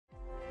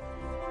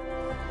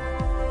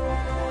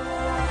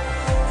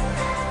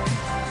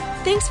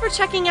Thanks for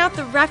checking out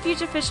the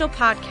Refuge Official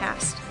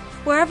podcast.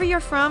 Wherever you're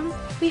from,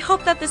 we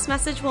hope that this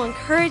message will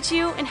encourage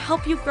you and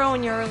help you grow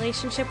in your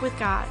relationship with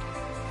God.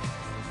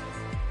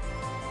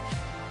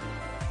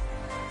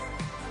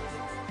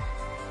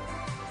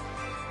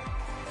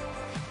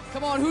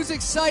 Come on, who's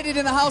excited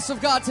in the house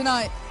of God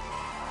tonight?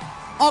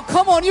 Oh,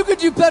 come on, you could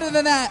do better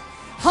than that.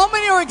 How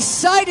many are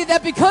excited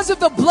that because of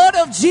the blood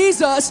of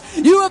Jesus,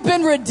 you have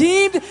been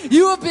redeemed,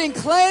 you have been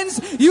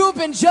cleansed, you have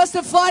been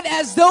justified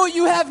as though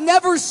you have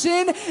never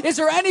sinned? Is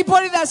there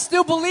anybody that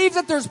still believes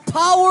that there's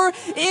power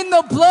in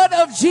the blood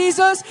of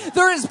Jesus?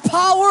 There is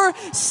power,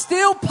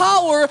 still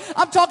power.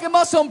 I'm talking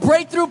about some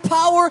breakthrough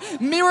power,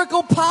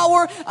 miracle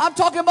power. I'm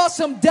talking about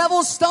some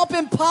devil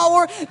stomping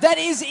power that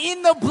is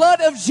in the blood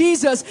of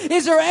Jesus.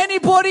 Is there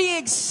anybody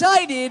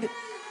excited?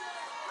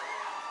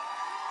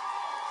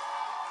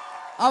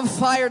 I'm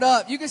fired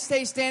up. You can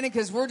stay standing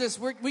because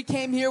we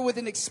came here with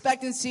an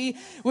expectancy,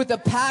 with a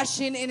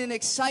passion and an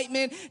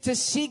excitement to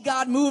see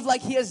God move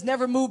like He has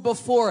never moved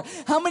before.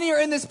 How many are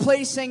in this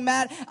place saying,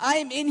 Matt, I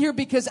am in here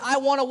because I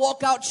want to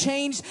walk out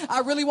changed.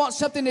 I really want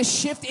something to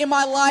shift in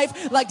my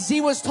life like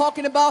Z was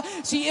talking about.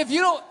 See, if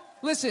you don't,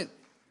 listen,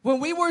 when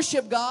we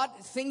worship God,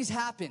 things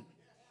happen.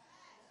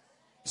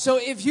 So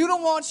if you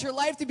don't want your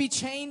life to be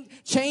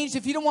changed,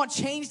 if you don't want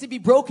change to be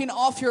broken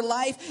off your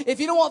life, if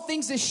you don't want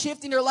things to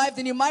shift in your life,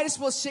 then you might as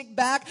well sit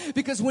back,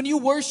 because when you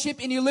worship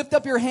and you lift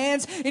up your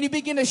hands and you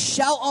begin to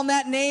shout on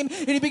that name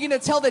and you begin to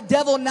tell the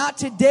devil, not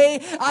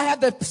today, I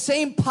have the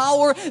same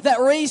power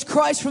that raised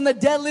Christ from the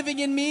dead living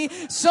in me,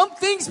 some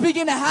things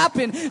begin to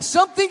happen.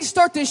 Some things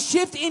start to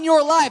shift in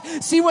your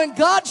life. See, when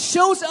God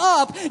shows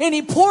up and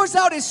He pours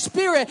out His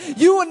Spirit,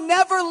 you will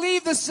never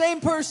leave the same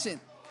person.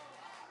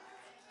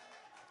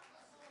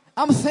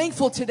 I'm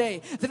thankful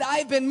today that I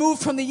have been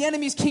moved from the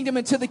enemy's kingdom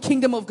into the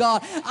kingdom of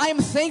God. I am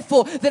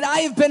thankful that I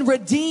have been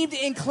redeemed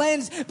and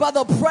cleansed by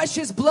the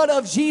precious blood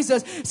of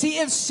Jesus. See,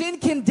 if sin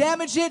can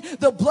damage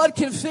it, the blood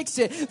can fix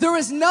it. There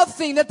is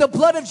nothing that the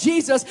blood of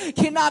Jesus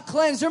cannot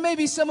cleanse. There may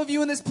be some of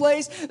you in this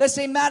place that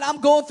say, Matt,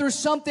 I'm going through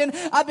something.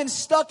 I've been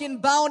stuck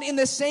and bound in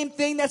the same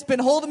thing that's been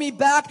holding me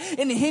back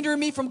and hindering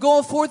me from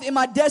going forth in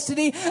my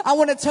destiny. I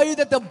want to tell you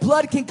that the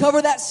blood can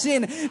cover that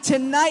sin.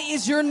 Tonight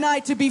is your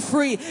night to be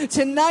free.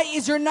 Tonight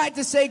is your night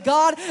to say,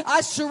 God,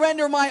 I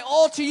surrender my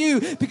all to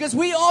you, because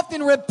we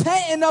often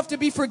repent enough to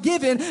be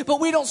forgiven, but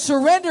we don't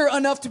surrender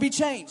enough to be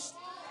changed.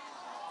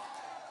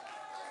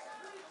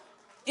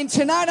 And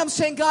tonight I'm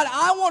saying, God,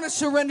 I want to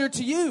surrender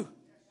to you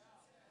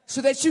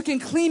so that you can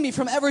clean me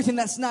from everything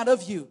that's not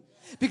of you.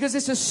 Because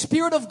it's the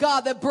Spirit of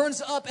God that burns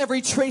up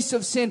every trace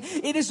of sin.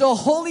 It is the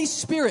Holy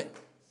Spirit.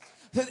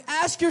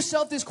 Ask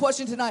yourself this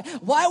question tonight.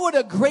 Why would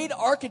a great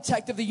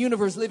architect of the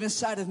universe live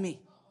inside of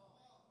me?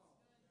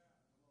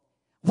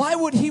 Why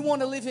would He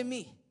want to live in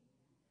me?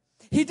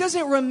 He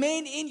doesn't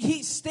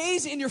He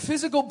stays in your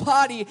physical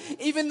body,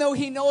 even though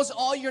He knows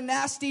all your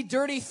nasty,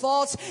 dirty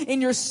thoughts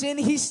and your sin.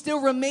 He still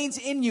remains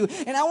in you.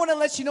 And I want to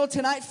let you know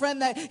tonight,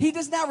 friend, that He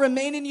does not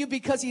remain in you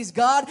because He's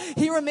God.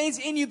 He remains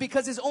in you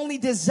because His only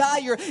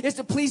desire is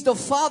to please the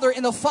Father,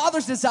 and the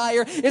Father's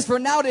desire is for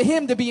now to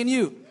Him to be in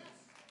you.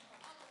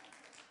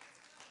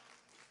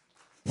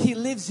 He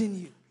lives in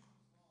you.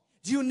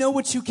 Do you know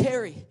what you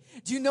carry?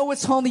 Do you know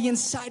what's on the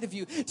inside of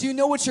you? Do you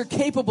know what you're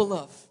capable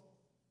of?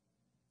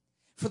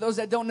 For those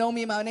that don't know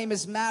me, my name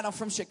is Matt. I'm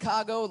from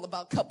Chicago,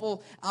 about a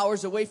couple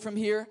hours away from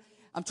here.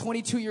 I'm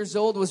 22 years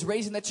old, was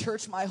raised in the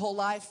church my whole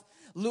life.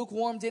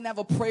 Lukewarm, didn't have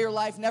a prayer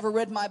life, never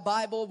read my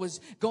Bible,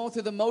 was going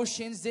through the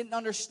motions, didn't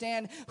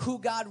understand who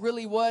God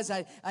really was.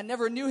 I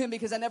never knew Him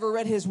because I never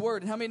read His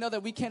Word. And how many know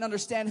that we can't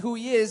understand who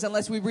He is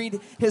unless we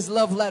read His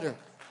love letter?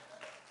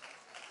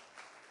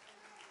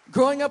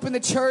 Growing up in the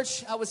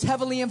church, I was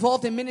heavily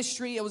involved in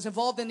ministry. I was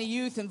involved in the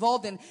youth,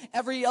 involved in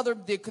every other,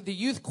 the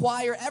youth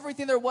choir,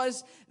 everything there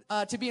was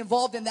to be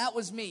involved in. That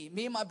was me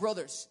and my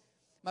brothers.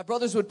 My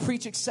brothers would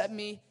preach except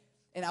me,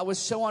 and I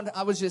was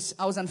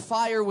on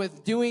fire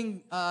with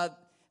doing the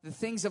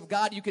things of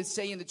God, you could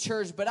say, in the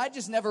church, but I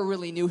just never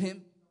really knew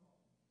Him.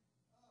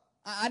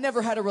 I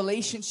never had a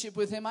relationship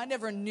with Him. I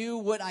never knew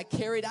what I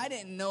carried. I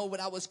didn't know what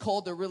I was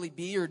called to really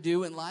be or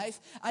do in life.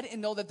 I didn't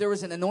know that there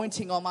was an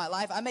anointing on my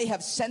life. I may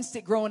have sensed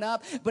it growing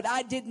up, but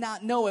I did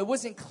not know. It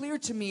wasn't clear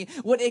to me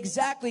what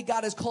exactly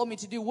God has called me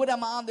to do. What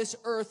am I on this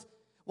earth?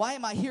 Why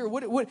am I here?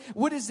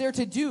 What is there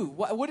to do?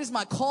 What is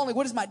my calling?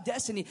 What is my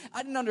destiny?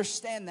 I didn't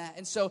understand that.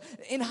 And so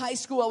in high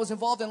school, I was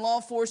involved in law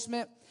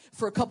enforcement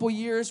for a couple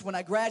years. When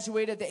I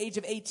graduated at the age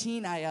of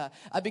 18, I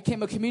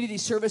became a community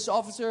service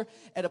officer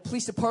at a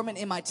police department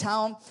in my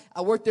town.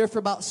 I worked there for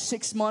about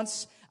 6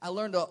 months. I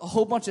learned a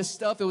whole bunch of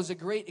stuff. It was a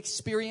great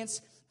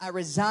experience. I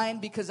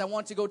resigned because I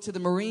wanted to go to the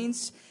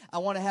Marines. I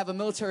want to have a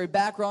military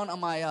background on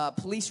my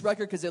police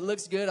record because it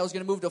looks good. I was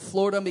going to move to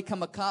Florida and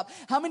become a cop.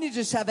 How many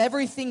just have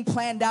everything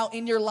planned out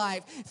in your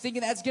life,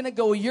 thinking that's going to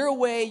go your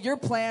way, your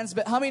plans?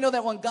 But how many know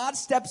that when God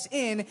steps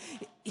in,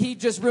 He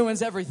just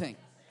ruins everything?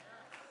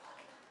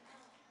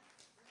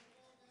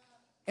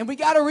 And we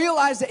got to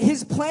realize that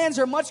His plans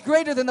are much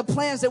greater than the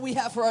plans that we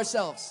have for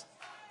ourselves.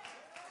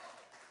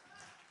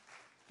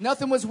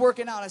 Nothing was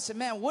working out. I said,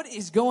 man, what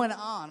is going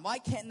on? Why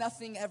can't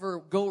nothing ever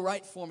go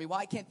right for me?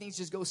 Why can't things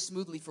just go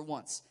smoothly for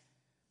once?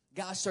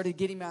 God started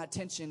getting my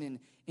attention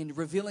and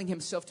revealing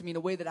himself to me in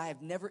a way that I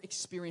have never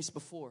experienced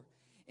before.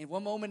 In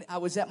one moment, I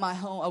was in my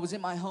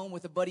home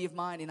with a buddy of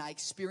mine, and I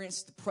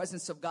experienced the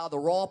presence of God, the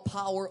raw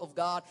power of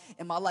God,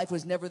 and my life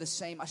was never the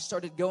same. I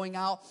started going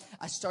out.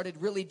 I started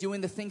really doing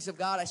the things of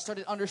God. I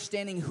started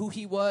understanding who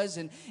he was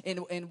and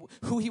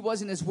who he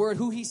was in his word,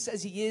 who he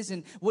says he is,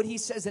 and what he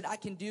says that I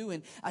can do.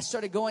 And I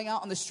started going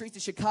out on the streets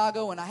of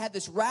Chicago, and I had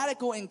this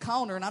radical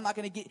encounter, and I'm not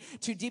going to get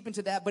too deep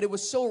into that, but it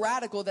was so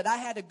radical that I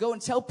had to go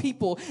and tell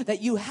people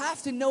that you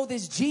have to know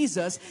this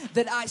Jesus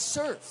that I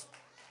serve.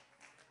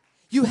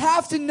 You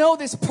have to know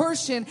this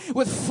person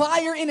with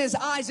fire in his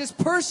eyes, this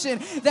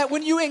person that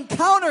when you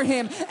encounter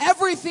him,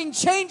 everything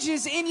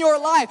changes in your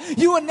life.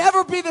 You will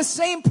never be the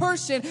same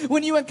person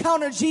when you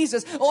encounter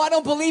Jesus. Oh, I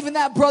don't believe in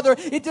that, brother.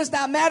 It does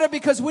not matter,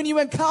 because when you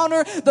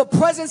encounter the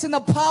presence and the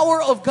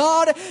power of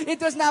God, it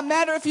does not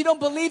matter if you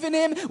don't believe in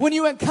him. When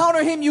you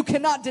encounter him, you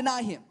cannot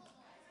deny him.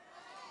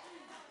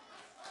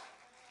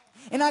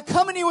 And I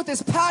come in here with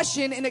this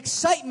passion and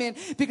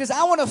excitement because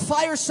I want to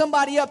fire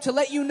somebody up to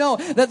let you know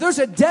that there's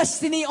a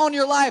destiny on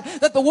your life.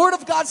 That the Word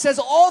of God says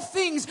all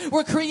things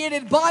were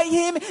created by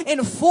him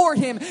and for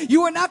him.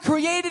 You are not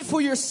created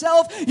for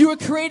yourself. You were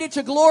created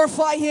to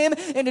glorify him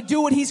and to do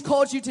what he's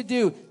called you to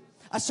do.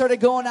 I started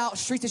going out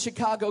streets of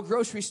Chicago,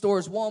 grocery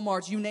stores,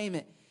 Walmarts, you name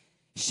it,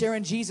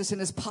 sharing Jesus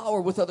and his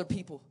power with other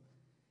people.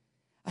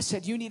 I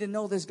said, you need to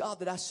know this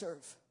God that I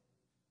serve.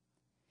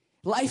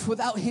 Life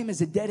without him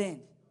is a dead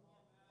end.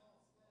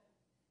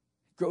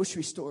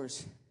 Grocery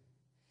stores.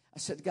 I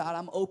said, God,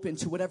 I'm open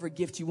to whatever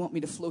gift you want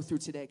me to flow through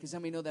today. Because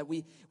let me know that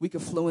we can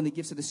flow in the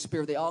gifts of the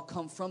Spirit. They all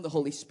come from the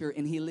Holy Spirit,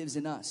 and he lives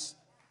in us.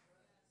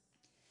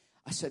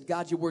 I said,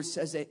 God, your word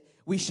says that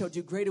we shall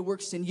do greater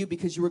works than you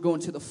because you are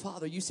going to the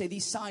Father. You say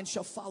these signs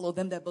shall follow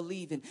them that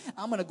believe. And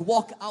I'm going to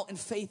walk out in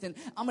faith, and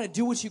I'm going to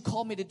do what you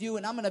call me to do.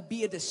 And I'm going to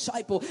be a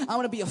disciple. I'm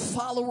going to be a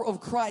follower of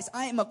Christ.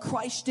 I am a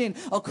Christian,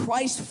 a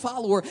Christ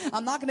follower.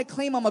 I'm not going to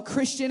claim I'm a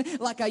Christian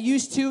like I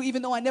used to,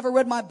 even though I never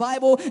read my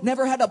Bible,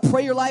 never had a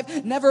prayer life,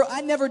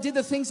 I never did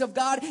the things of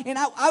God. And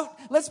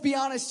let's be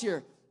honest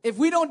here. If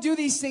we don't do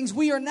these things,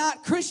 we are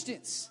not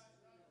Christians.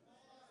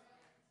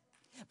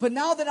 But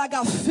now that I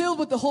got filled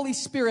with the Holy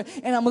Spirit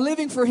and I'm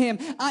living for him,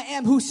 I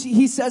am who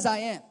he says I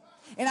am.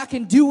 And I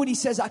can do what he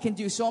says I can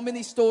do. So I'm in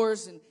these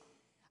stores, and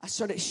I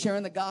started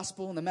sharing the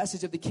gospel and the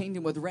message of the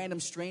kingdom with random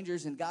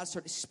strangers. And God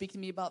started speaking to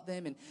me about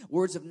them and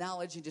words of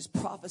knowledge and just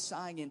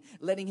prophesying and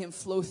letting him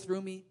flow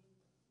through me.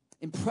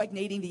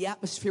 Impregnating the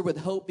atmosphere with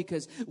hope,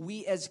 because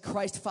we as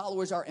Christ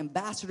followers are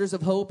ambassadors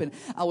of hope. And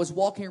I was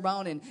walking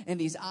around in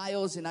these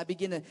aisles, and I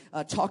began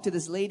to talk to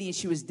this lady, and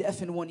she was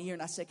deaf in one ear.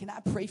 And I said, can I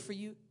pray for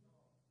you?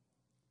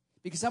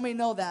 Because how many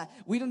know that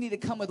we don't need to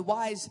come with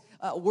wise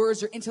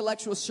words or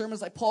intellectual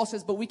sermons like Paul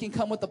says, but we can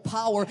come with the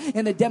power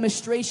and the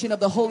demonstration of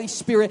the Holy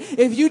Spirit.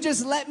 If you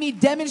just let me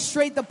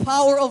demonstrate the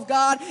power of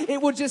God, it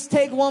will just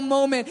take one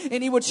moment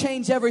and he will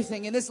change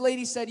everything. And this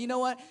lady said, you know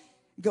what?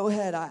 Go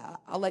ahead.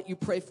 I'll let you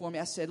pray for me.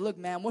 I said, look,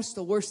 man, what's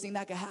the worst thing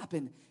that could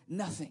happen?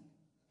 Nothing.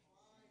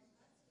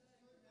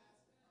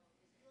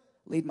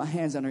 Laid my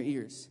hands on her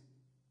ears.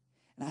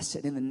 And I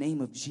said, in the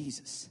name of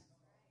Jesus,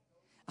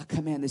 I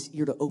command this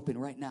ear to open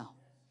right now.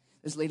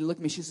 This lady looked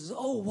at me. She says,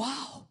 oh,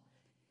 wow.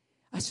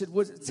 I said,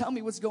 tell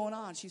me what's going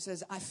on. She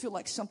says, I feel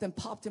like something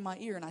popped in my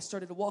ear. And I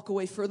started to walk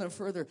away further and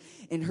further.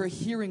 And her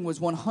hearing was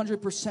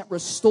 100%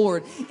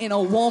 restored in a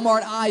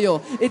Walmart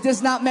aisle. It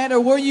does not matter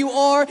where you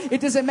are.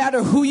 It doesn't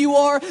matter who you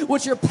are,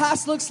 what your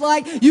past looks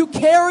like. You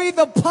carry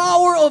the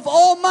power of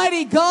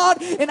Almighty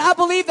God. And I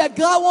believe that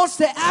God wants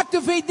to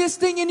activate this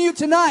thing in you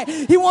tonight.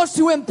 He wants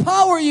to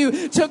empower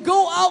you to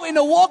go out and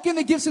to walk in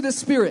the gifts of the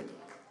Spirit.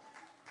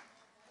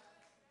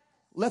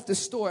 Left the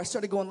store. I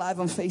started going live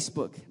on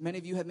Facebook. Many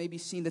of you have maybe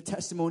seen the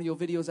testimonial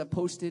videos I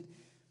posted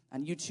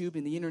on YouTube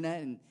and the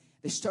internet, and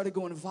they started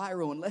going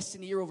viral. In less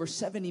than a year, over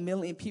 70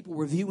 million people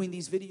were viewing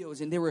these videos,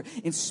 and they were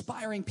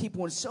inspiring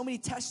people. And so many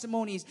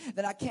testimonies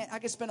that I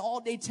can spend all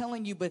day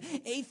telling you, but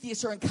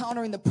atheists are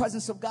encountering the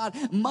presence of God.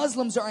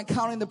 Muslims are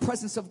encountering the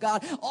presence of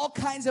God. All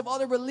kinds of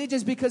other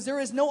religions, because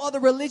there is no other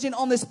religion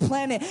on this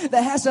planet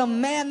that has a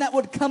man that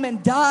would come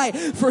and die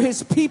for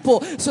his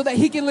people so that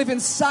he can live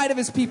inside of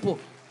his people.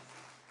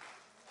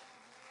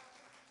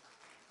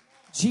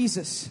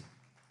 Jesus.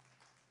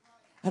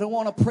 I don't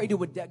want to pray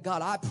to a dead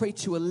God. I pray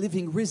to a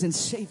living, risen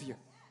Savior.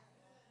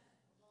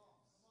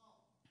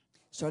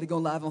 Started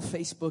going live on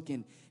Facebook,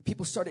 and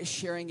people started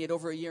sharing it.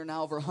 Over a year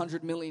now, over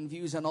 100 million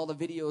views on all the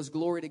videos.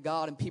 Glory to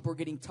God. And people are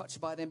getting touched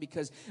by them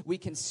because we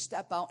can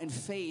step out in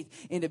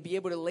faith and to be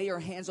able to lay our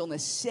hands on the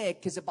sick,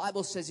 because the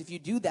Bible says if you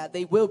do that,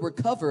 they will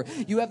recover.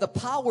 You have the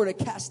power to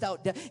cast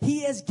out death.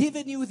 He has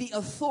given you the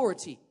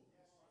authority.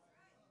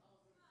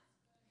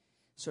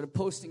 Started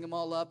posting them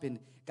all up, and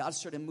God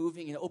started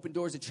moving and opened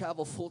doors to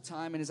travel full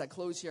time. And as I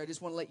close here, I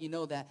just want to let you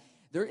know that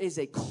There is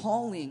a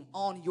calling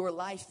on your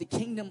life. The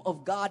kingdom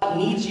of God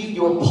needs you.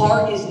 Your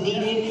part is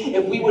needed.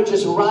 If we would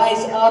just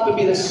rise up and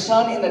be the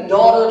son and the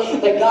daughter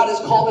that God has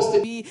called us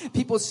to be.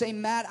 People say,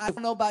 Matt, I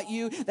don't know about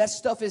you. That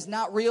stuff is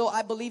not real.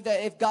 I believe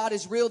that if God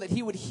is real, that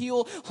he would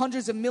heal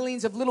hundreds of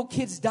millions of little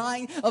kids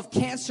dying of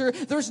cancer.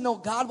 There's no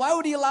God. Why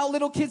would he allow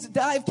little kids to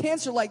die of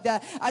cancer like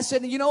that? I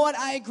said, you know what?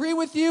 I agree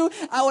with you.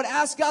 I would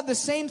ask God the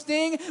same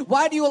thing.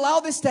 Why do you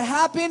allow this to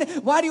happen?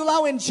 Why do you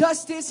allow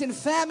injustice and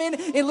famine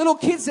and little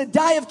kids to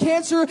die of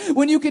cancer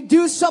when you could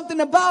do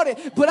something about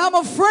it? But I'm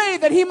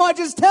afraid that he might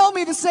just tell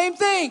me the same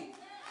thing.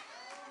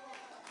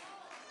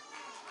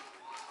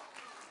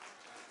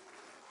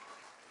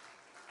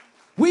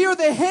 We are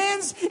the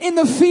hands and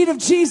the feet of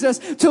Jesus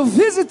to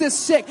visit the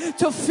sick,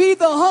 to feed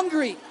the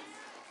hungry.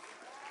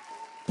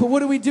 But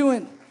what are we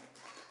doing?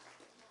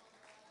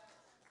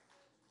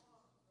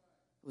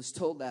 I was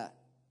told that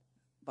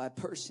by a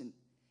person,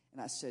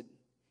 and I said,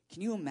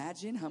 can you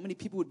imagine how many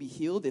people would be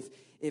healed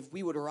if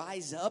we would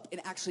rise up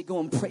and actually go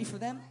and pray for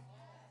them?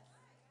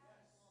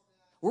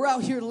 We're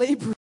out here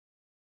laboring.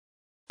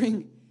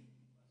 And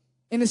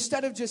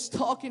instead of just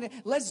talking,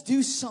 let's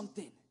do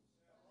something.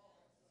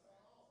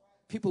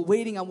 People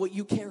waiting on what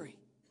you carry.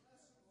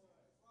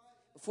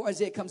 Before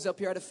Isaiah comes up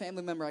here, I had a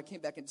family member. I came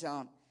back in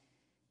town.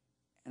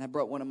 And I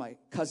brought one of my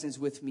cousins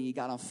with me. He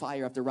got on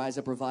fire after Rise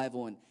Up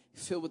Revival. And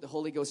filled with the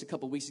Holy Ghost a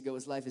couple weeks ago.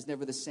 His life is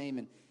never the same.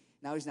 And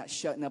now he's not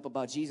shutting up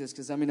about Jesus,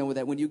 because I know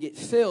that when you get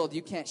filled,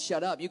 you can't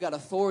shut up. You got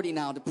authority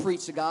now to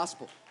preach the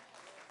gospel.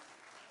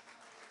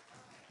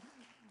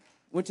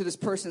 Went to this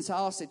person's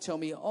house. They told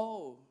me,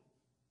 oh,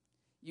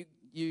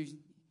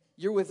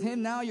 you're with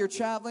him now. You're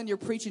traveling. You're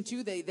preaching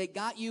too. They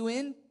got you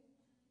in.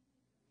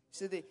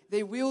 So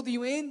they wheeled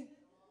you in.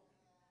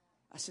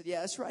 I said,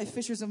 yeah, that's right.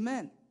 Fishers of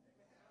men.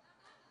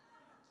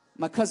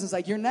 My cousin's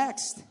like, you're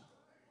next.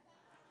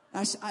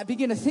 I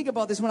began to think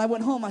about this when I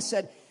went home. I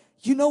said,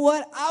 you know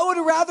what? I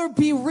would rather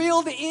be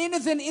reeled in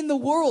than in the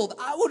world.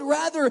 I would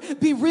rather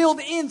be reeled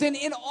in than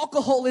in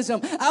alcoholism.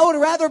 I would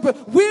rather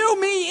wheel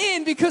me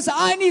in, because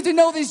I need to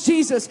know this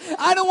Jesus.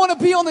 I don't want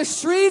to be on the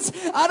streets.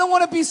 I don't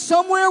want to be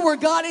somewhere where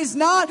God is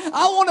not.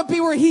 I want to be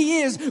where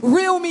he is.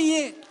 Reel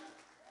me in.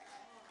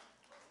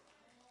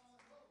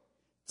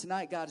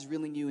 Tonight, God is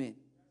reeling you in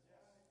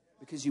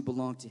because you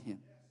belong to him.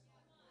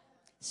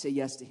 Say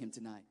yes to him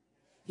tonight.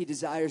 He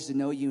desires to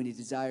know you, and he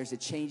desires to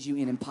change you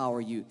and empower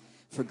you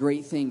for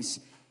great things.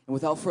 And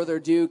without further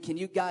ado, can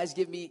you guys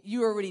give me,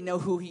 you already know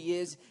who he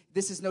is.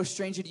 This is no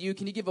stranger to you.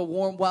 Can you give a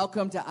warm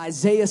welcome to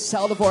Isaiah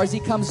Saldivar as he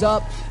comes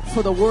up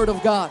for the word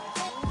of God?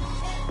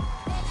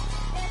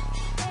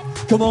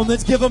 Come on,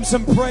 let's give him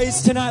some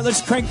praise tonight.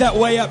 Let's crank that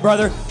way up,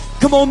 brother.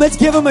 Come on, let's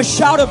give him a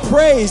shout of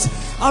praise.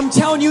 I'm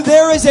telling you,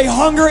 there is a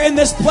hunger in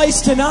this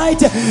place tonight.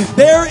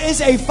 There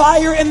is a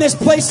fire in this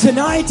place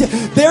tonight.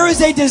 There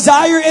is a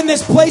desire in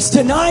this place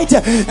tonight.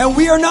 And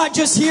we are not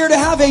just here to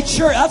have a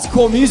church. That's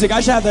cool music. I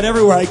should have that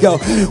everywhere I go.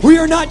 We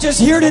are not just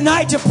here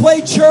tonight to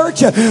play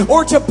church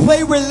or to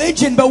play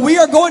religion, but we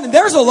are going,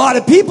 there's a lot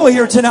of people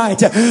here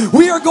tonight.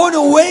 We are going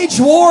to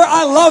wage war.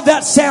 I love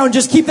that sound.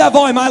 Just keep that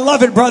volume. I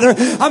love it, brother.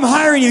 I'm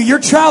hiring you.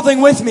 You're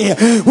traveling with me.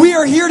 We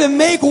are here to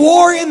make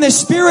war in the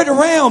spirit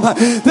realm.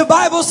 The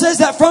Bible says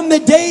that from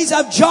the days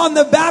of John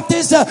the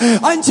Baptist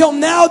until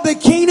now, the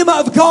kingdom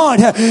of God,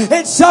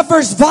 it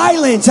suffers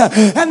violence,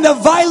 and the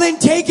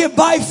violent take it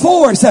by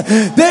force.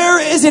 There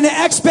is an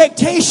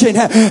expectation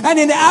and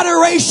an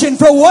adoration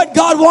for what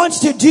God wants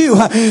to do.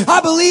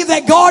 I believe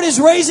that God is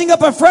raising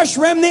up a fresh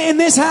remnant in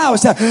this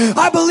house.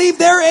 I believe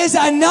there is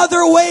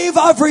another wave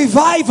of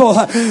revival.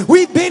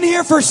 We've been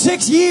here for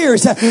 6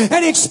 years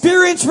and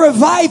experienced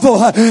revival,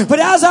 but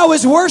as I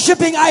was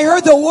worshiping, I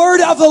heard the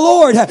word of the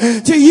Lord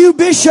to you,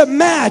 Bishop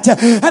Matt,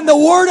 and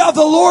the word of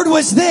the Lord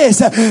was this: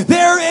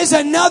 there is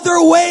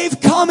another wave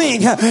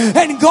coming,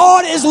 and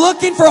God is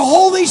looking for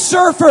holy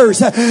surfers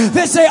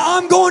that say,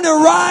 I'm going to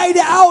ride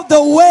out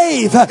the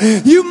wave.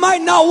 You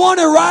might not want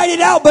to ride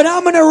it out, but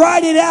I'm going to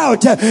ride it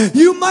out.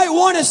 You might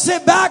want to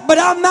sit back, but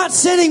I'm not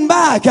sitting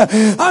back.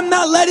 I'm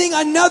not letting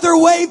another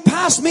wave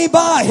pass me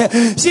by.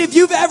 See, if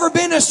you've ever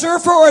been a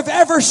surfer or have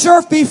ever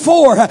surfed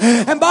before,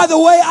 and by the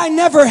way, I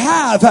never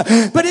have,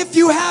 but if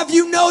you have,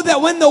 you know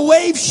that when the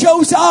wave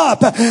shows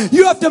up,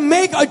 you have to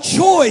make a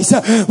choice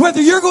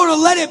whether you're going to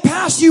let it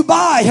pass you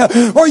by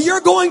or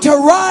you're going to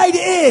ride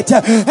it.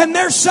 And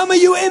there's some of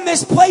you in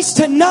this place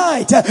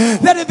tonight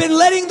that have been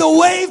letting the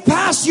wave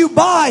pass you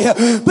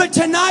by, but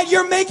tonight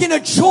you're making a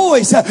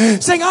choice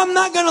saying, I'm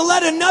not going to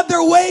let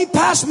another wave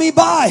pass me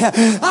by.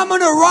 I'm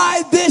going to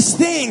ride this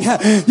thing.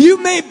 You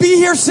may be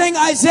here saying,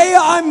 Isaiah,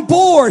 I'm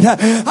bored.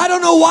 I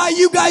don't know why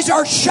you guys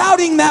are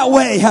shouting that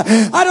way.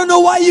 I don't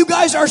know why you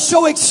guys are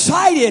so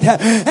excited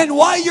and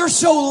why you're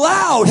so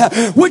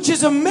loud, which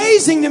is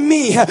amazing to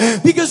me.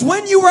 Because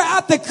when you were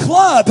at the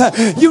club,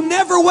 you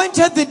never went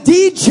to the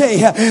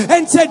DJ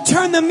and said,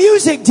 turn the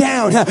music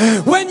down.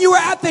 When you were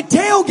at the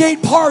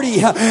tailgate party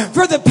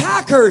for the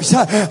Packers,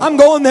 I'm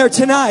going there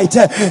tonight.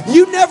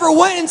 You never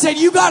went and said,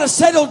 you got to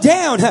settle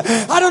down.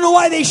 I don't know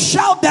why they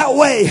shout that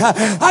way.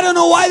 I don't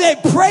know why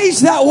they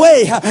praise that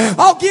way.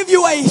 I'll give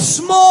you a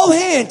small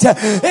hint.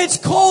 It's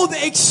called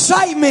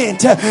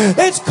excitement.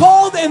 It's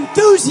called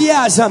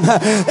enthusiasm.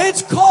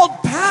 It's called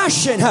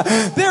passion.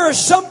 There is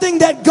something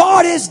that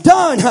God has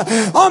done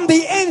on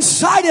the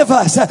inside of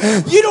us.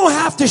 You don't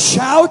have to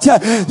shout.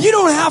 You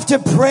don't have to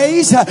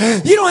praise.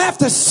 You don't have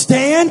to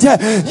stand.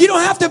 You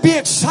don't have to be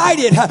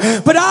excited.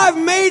 But I've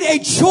made a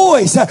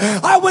choice.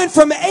 I went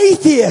from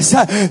atheist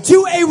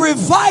to a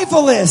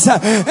revivalist,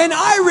 and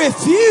I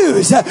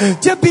refuse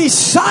to be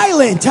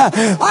silent.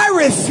 I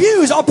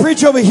refuse, I'll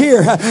preach over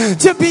here,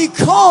 to be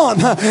calm.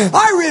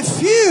 I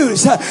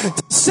refuse to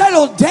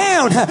settle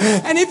down.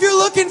 And if you're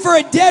looking for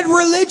a dead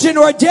religion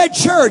or a dead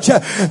church,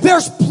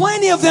 there's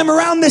plenty of them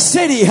around the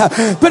city.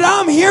 But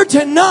I'm here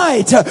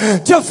tonight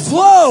to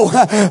flow.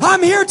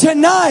 I'm here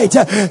tonight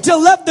to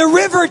let the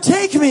river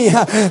take me.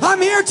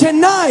 I'm here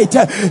tonight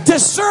to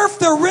surf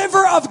the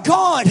river of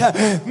God.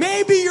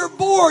 Maybe you're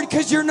bored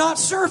because you're not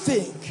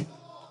surfing.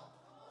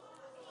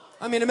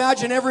 I mean,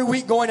 imagine every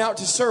week going out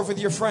to surf with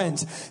your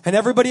friends and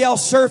everybody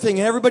else surfing and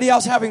everybody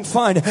else having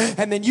fun.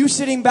 And then you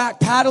sitting back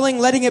paddling,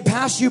 letting it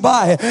pass you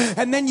by.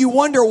 And then you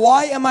wonder,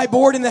 why am I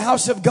bored in the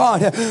house of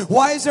God?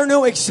 Why is there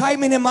no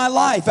excitement in my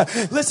life?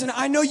 Listen,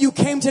 I know you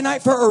came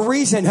tonight for a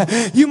reason.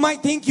 You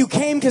might think you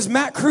came because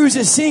Matt Cruz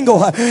is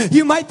single.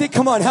 You might think,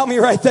 come on, help me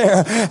right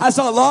there. I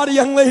saw a lot of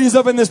young ladies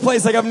up in this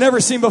place like I've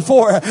never seen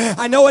before.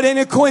 I know it ain't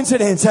a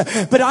coincidence,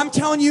 but I'm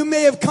telling you, you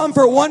may have come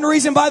for one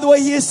reason. By the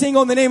way, he is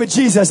single in the name of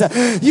Jesus.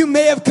 You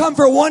may have come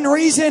for one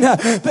reason,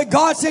 but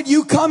God said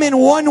you come in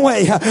one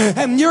way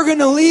and you're going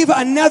to leave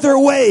another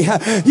way.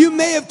 You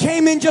may have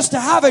came in just to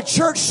have a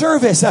church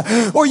service,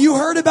 or you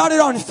heard about it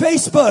on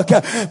Facebook,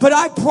 but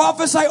I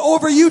prophesy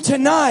over you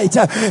tonight,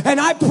 and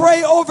I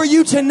pray over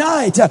you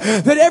tonight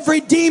that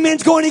every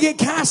demon's going to get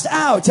cast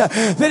out,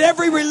 that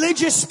every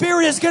religious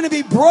spirit is going to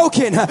be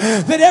broken,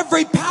 that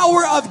every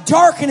power of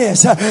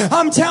darkness,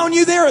 I'm telling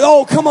you there,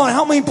 oh come on,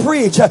 help me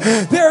preach.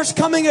 There's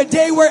coming a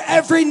day where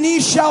every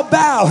knee shall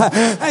bow,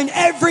 and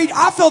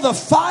I feel the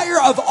fire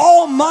of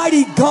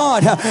Almighty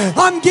God.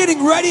 I'm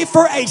getting ready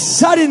for a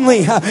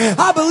suddenly.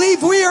 I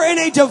believe we are in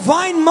a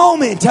divine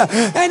moment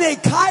and a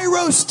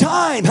Kairos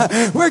time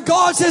where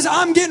God says,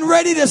 I'm getting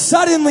ready to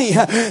suddenly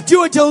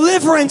do a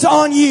deliverance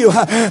on you.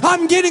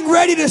 I'm getting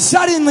ready to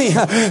suddenly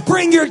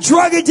bring your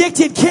drug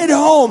addicted kid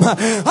home.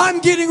 I'm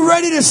getting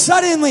ready to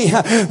suddenly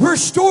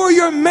restore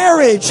your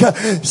marriage.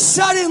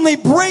 Suddenly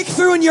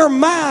breakthrough in your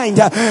mind,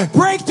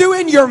 breakthrough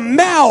in your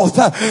mouth,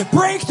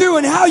 breakthrough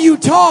in how you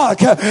talk,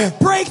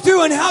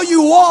 breakthrough in how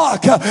you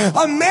walk.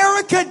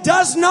 America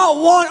does not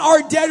want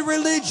our dead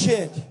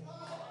religion.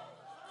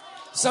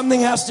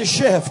 Something has to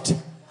shift.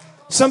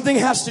 Something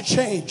has to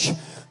change.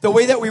 The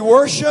way that we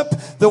worship,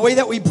 the way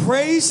that we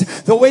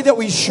praise, the way that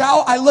we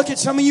shout. I look at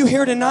some of you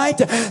here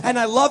tonight and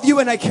I love you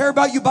and I care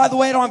about you. By the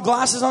way, I don't have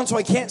glasses on so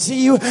I can't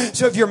see you.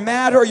 So if you're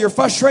mad or you're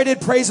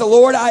frustrated, praise the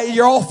Lord.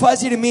 You're all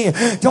fuzzy to me.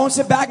 Don't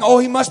sit back and, oh,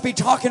 he must be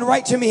talking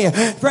right to me.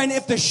 Friend,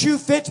 if the shoe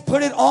fits,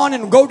 put it on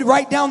and go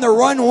right down the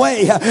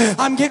runway.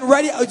 I'm getting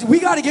ready. We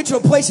got to get to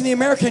a place in the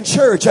American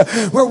church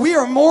where we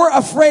are more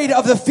afraid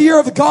of the fear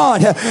of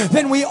God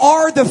than we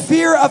are the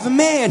fear of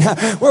man.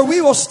 Where we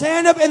will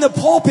stand up in the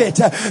pulpit.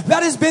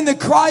 That is been the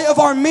cry of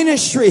our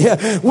ministry.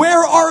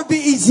 Where are the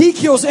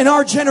Ezekiels in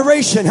our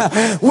generation?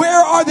 Where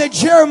are the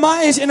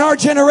Jeremiahs in our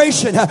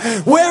generation?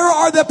 Where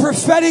are the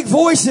prophetic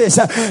voices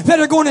that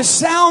are going to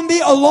sound the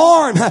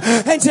alarm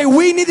and say,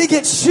 we need to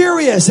get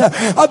serious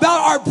about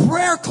our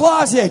prayer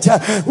closet.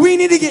 We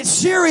need to get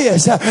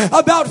serious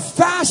about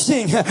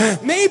fasting.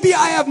 Maybe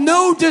I have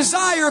no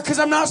desire because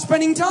I'm not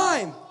spending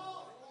time.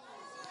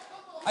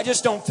 I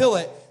just don't feel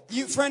it.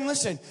 You, friend,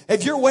 listen,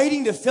 if you're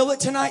waiting to fill it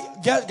tonight,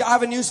 I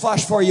have a news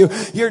flash for you.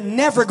 You're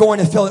never going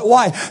to fill it.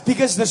 Why?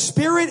 Because the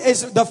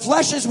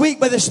flesh is weak,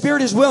 but the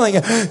spirit is willing.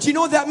 Do you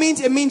know what that means?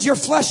 It means your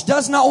flesh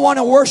does not want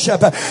to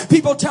worship.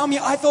 People tell me,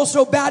 I feel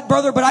so bad,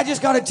 brother, but I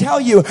just got to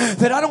tell you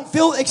that I don't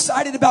feel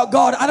excited about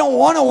God. I don't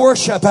want to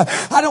worship.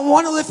 I don't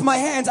want to lift my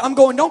hands. I'm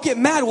going, don't get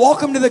mad.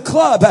 Welcome to the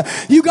club.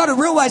 You got to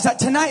realize that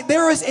tonight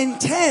there is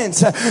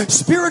intense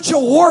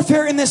spiritual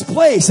warfare in this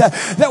place,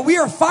 that we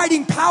are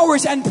fighting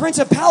powers and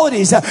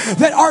principalities.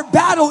 That our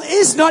battle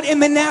is not in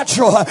the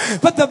natural,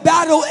 but the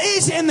battle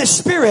is in the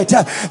spirit.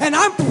 And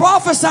I'm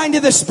prophesying to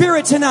the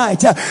spirit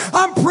tonight.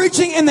 I'm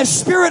preaching in the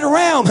spirit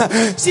realm.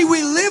 See,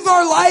 we live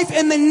our life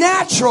in the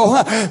natural,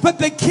 but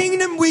the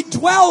kingdom we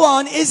dwell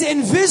on is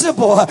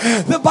invisible.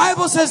 The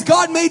Bible says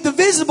God made the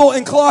visible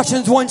in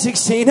Colossians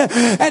 1:16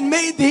 and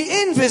made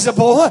the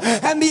invisible,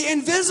 and the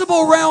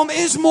invisible realm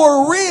is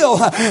more real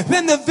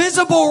than the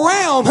visible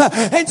realm.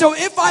 And so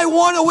if I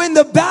want to win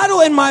the battle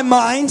in my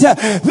mind,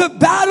 the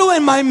battle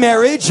in my my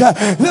marriage,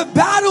 the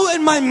battle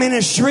in my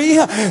ministry,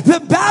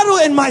 the battle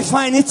in my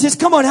finances.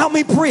 Come on, help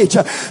me preach.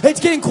 It's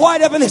getting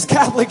quiet up in this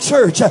Catholic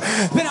church.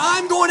 Then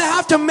I'm going to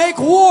have to make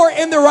war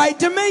in the right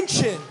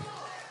dimension.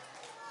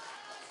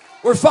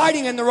 We're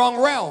fighting in the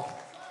wrong realm.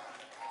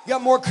 You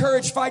got more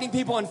courage fighting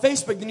people on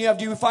Facebook than you have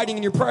to fighting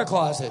in your prayer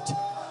closet.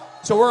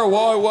 So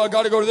I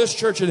got to go to this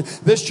church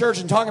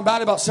and talking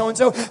bad about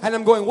so-and-so. And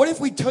I'm going, what if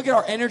we took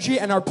our energy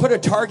and put a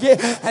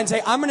target and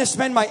say, I'm going to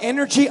spend my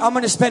energy, I'm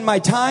going to spend my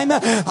time,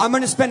 I'm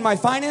going to spend my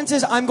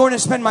finances, I'm going to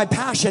spend my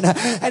passion.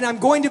 And I'm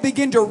going to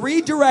begin to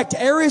redirect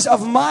areas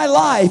of my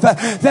life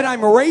that I'm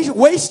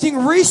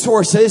wasting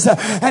resources.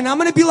 And I'm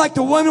going to be like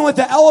the woman with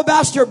the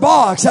alabaster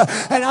box.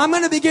 And I'm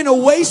going to begin to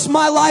waste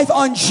my life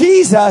on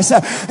Jesus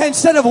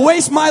instead of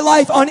waste my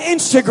life on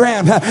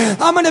Instagram.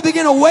 I'm going to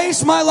begin to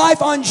waste my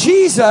life on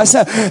Jesus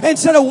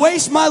instead of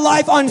waste my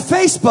life on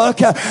Facebook.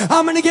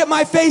 I'm going to get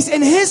my face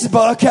in His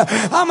book.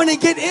 I'm going to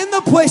get in the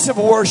place of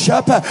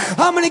worship.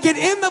 I'm going to get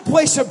in the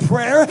place of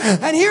prayer.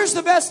 And here's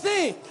the best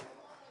thing.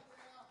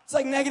 It's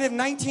like negative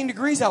 19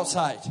 degrees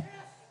outside.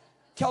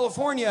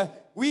 California,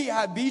 we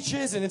have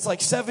beaches and it's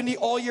like 70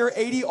 all year,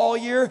 80 all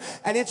year,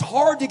 and it's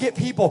hard to get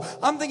people.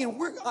 I'm thinking,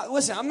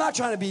 listen, I'm not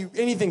trying to be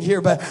anything here,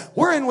 but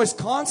we're in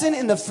Wisconsin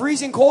in the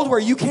freezing cold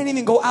where you can't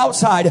even go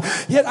outside.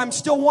 Yet I'm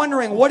still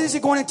wondering, what is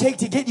it going to take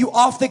to get you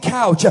off the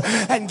couch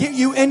and get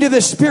you into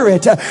the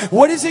Spirit?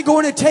 What is it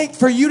going to take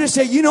for you to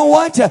say, you know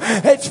what?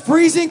 It's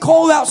freezing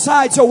cold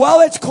outside, so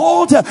while it's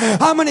cold,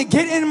 I'm going to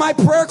get in my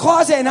prayer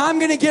closet and I'm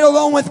going to get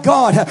alone with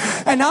God.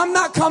 And I'm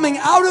not coming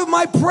out of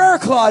my prayer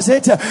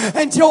closet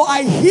until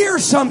I hear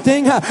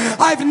something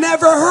I've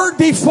never heard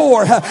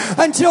before,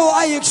 until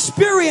I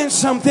experience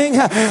something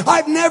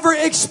I've never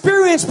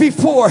experienced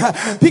before.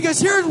 Because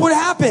here's what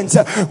happens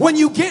when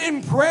you get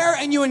in prayer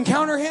and you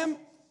encounter Him.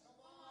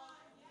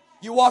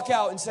 You walk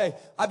out and say,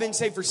 I've been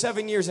saved for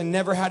 7 years and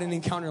never had an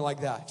encounter like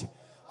that.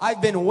 I've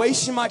been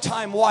wasting my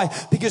time. Why?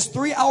 Because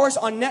 3 hours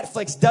on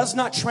Netflix does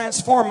not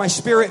transform my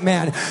spirit,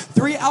 man.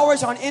 3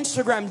 hours on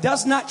Instagram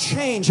does not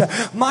change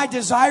my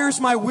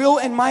desires, my will,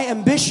 and my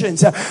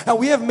ambitions. And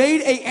we have made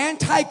an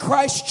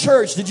anti-Christ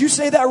church. Did you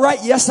say that right?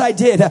 Yes, I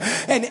did.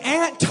 An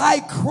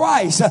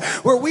anti-Christ,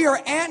 where we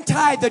are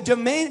anti the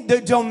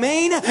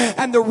domain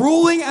and the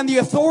ruling and the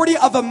authority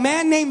of a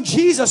man named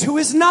Jesus, who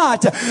is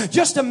not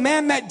just a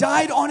man that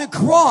died on a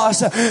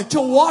cross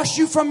to wash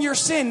you from your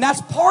sin.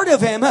 That's part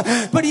of Him,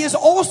 but He is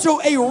also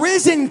a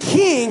risen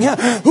King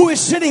who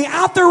is sitting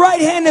at the right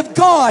hand of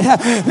God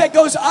that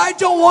goes, I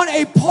don't want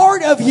a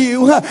part of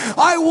you.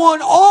 I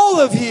want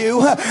all of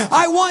you.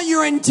 I want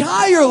your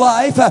entire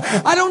life.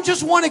 I don't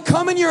just want to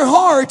come in your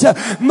heart,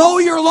 mow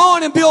your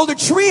lawn and build a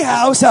tree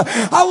house.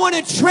 I want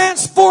to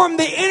transform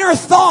the inner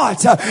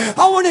thoughts.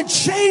 I want to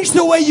change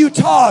the way you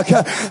talk.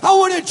 I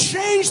want to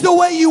change the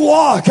way you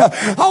walk.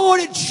 I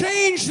want to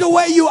change the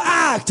way you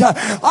act.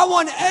 I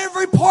want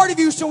every part of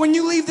you, so when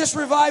you leave this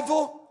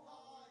revival,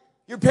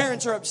 your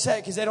parents are upset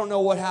because they don't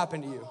know what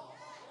happened to you.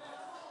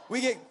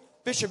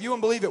 Bishop, you won't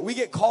believe it. We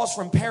get calls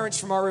from parents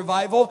from our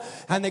revival,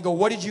 and they go,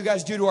 what did you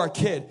guys do to our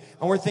kid?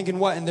 And we're thinking,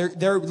 what? And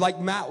they're like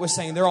Matt was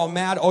saying, they're all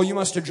mad. Oh, you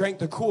must have drank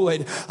the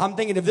Kool-Aid. I'm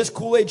thinking, if this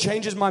Kool-Aid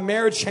changes my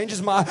marriage,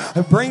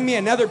 bring me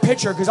another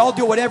pitcher, because I'll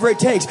do whatever it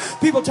takes.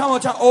 People tell me all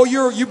the time, oh,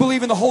 you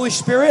believe in the Holy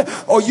Spirit?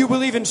 Oh, you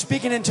believe in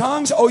speaking in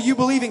tongues? Oh, you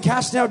believe in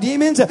casting out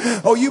demons?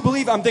 Oh, you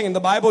believe, I'm thinking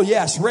the Bible?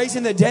 Yes.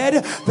 Raising the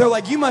dead? They're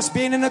like, you must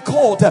be in an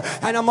occult.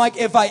 And I'm like,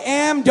 if I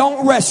am,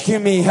 don't rescue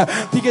me,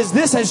 because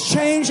this has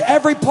changed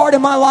every part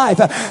of my life.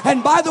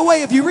 And by the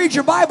way, if you read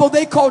your Bible,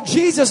 they called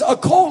Jesus a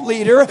cult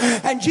leader.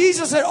 And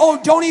Jesus said, oh,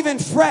 don't even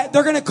fret.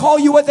 They're going to call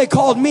you what they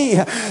called me.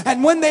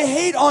 And when they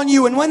hate on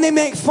you and when they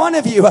make fun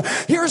of you,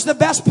 here's the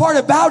best part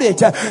about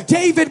it.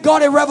 David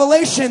got a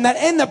revelation that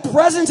in the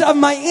presence of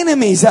my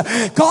enemies,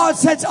 God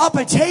sets up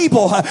a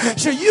table.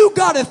 So you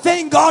got to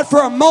thank God for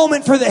a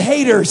moment for the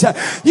haters.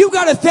 You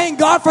got to thank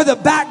God for the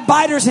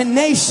backbiters and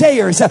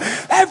naysayers.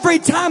 Every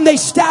time they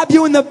stab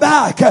you in the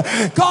back,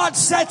 God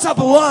sets up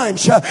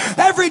lunch.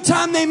 Every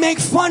time they make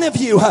fun of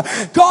you,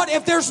 God,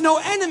 if there's no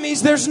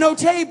enemies, there's no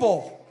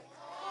table.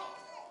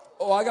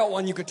 Oh, I got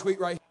one you could tweet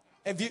right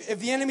here. If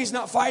the enemy's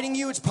not fighting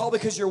you, it's probably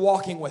because you're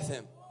walking with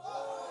Him.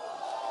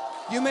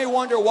 You may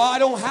wonder why I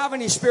don't have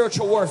any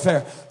spiritual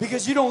warfare.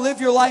 Because you don't live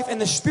your life in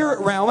the spirit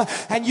realm,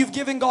 and you've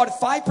given God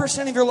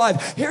 5% of your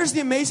life. Here's the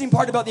amazing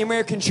part about the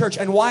American church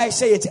and why I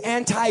say it's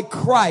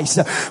anti-Christ.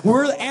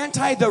 We're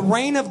anti the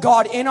reign of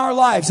God in our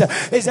lives,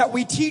 is that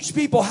we teach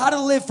people how to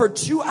live for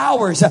 2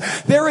 hours.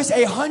 There is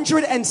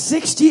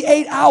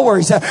 168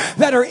 hours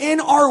that are in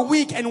our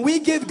week, and we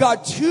give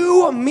God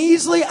 2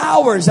 measly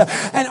hours.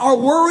 And our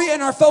worry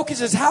and our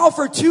focus is how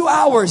for 2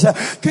 hours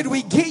could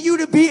we get you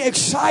to be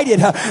excited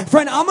excited.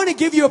 Friend, I'm going to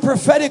give you a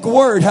prophetic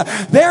word.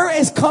 There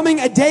is coming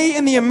a day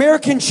in the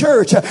American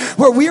church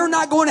where we are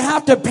not going to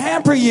have to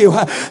pamper you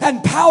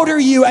and powder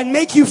you and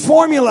make you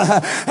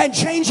formula and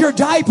change your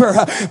diaper.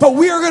 But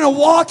we are going to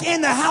walk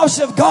in the house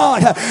of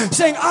God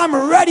saying,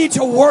 I'm ready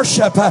to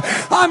worship.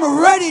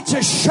 I'm ready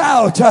to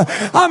shout.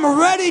 I'm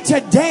ready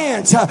to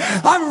dance.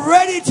 I'm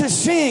ready to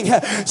sing.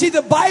 See,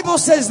 the Bible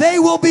says they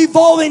will be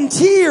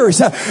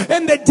volunteers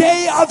in the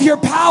day of your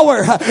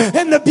power,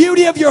 in the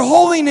beauty of your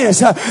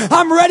holiness.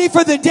 I'm ready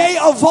for the day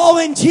of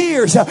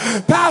volunteers.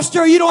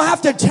 Pastor, you don't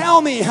have to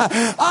tell me.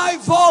 I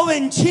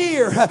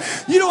volunteer.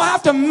 You don't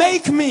have to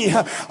make me.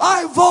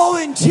 I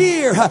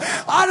volunteer.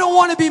 I don't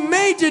want to be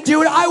made to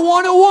do it. I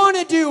want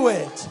to do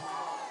it.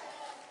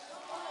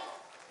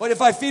 But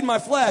if I feed my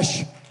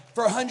flesh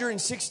for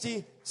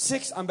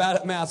 166, I'm bad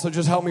at math, so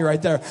just help me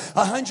right there.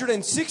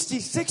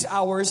 166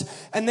 hours,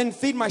 and then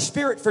feed my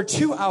spirit for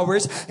 2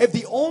 hours. If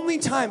the only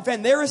time,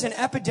 friend, there is an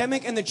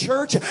epidemic in the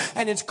church,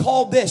 and it's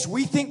called this.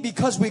 We think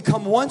because we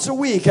come once a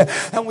week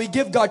and we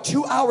give God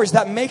 2 hours,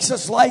 that makes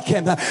us like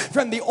Him.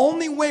 Friend, the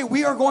only way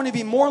we are going to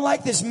be more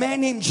like this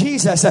man named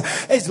Jesus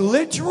is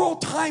literal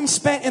time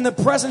spent in the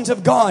presence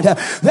of God.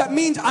 That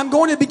means I'm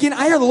going to begin,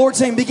 I hear the Lord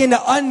saying, begin to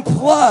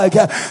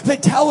unplug the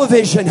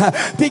television,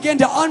 begin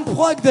to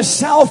unplug the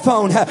cell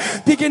phone,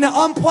 begin to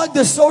unplug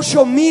the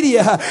social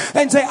media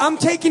and say, I'm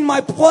taking my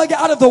plug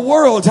out of the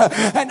world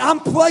and I'm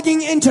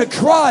plugging into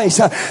Christ.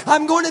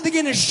 I'm going to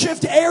begin to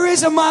shift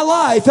areas of my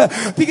life,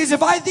 because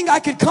if I think I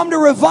could come to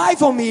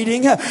revival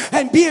meeting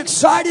and be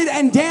excited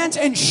and dance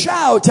and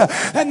shout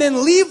and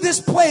then leave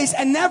this place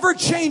and never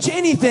change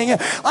anything,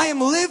 I am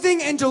living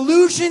in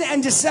delusion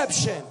and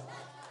deception.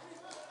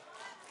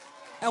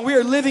 And we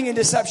are living in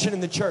deception in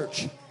the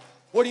church.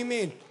 What do you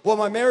mean? Well,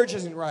 my marriage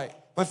isn't right.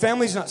 My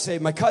family's not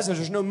saved. My cousins,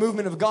 there's no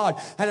movement of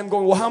God. And I'm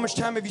going, well, how much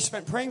time have you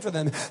spent praying for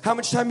them? How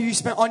much time have you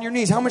spent on your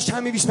knees? How much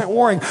time have you spent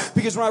warring?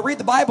 Because when I read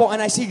the Bible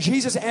and I see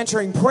Jesus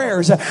answering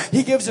prayers,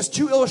 He gives us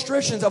two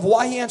illustrations of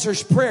why He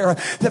answers prayer.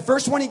 The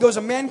first one, He goes,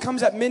 a man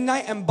comes at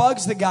midnight and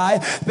bugs the guy.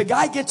 The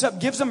guy gets up,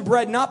 gives him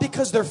bread, not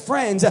because they're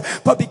friends,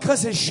 but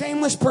because his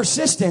shameless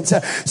persistence.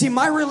 See,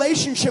 my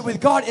relationship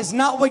with God is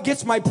not what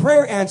gets my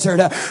prayer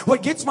answered.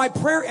 What gets my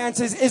prayer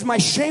answered is my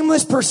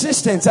shameless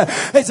persistence.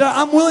 It's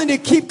I'm willing to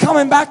keep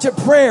coming back to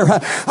prayer.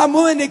 I'm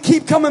willing to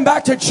keep coming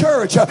back to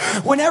church.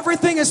 When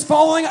everything is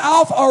falling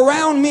off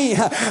around me,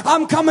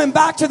 I'm coming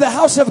back to the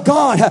house of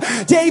God.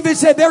 David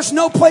said, there's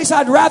no place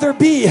I'd rather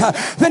be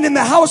than in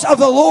the house of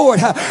the Lord.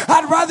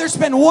 I'd rather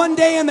spend one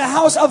day in the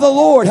house of the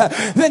Lord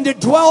than to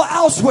dwell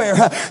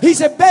elsewhere. He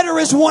said, better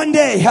is one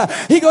day.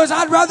 He goes,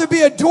 I'd rather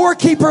be a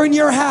doorkeeper in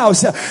your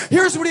house.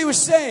 Here's what he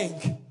was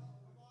saying.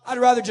 I'd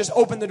rather just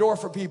open the door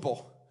for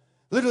people.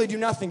 Literally do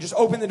nothing. Just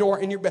open the door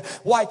in your bed.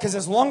 Why? Because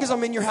as long as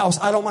I'm in your house,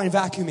 I don't mind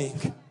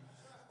vacuuming.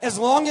 As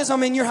long as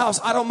I'm in your house,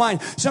 I don't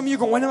mind. Some of you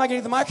go, when am I going to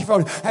get the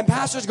microphone? And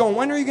pastor's going,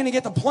 when are you going to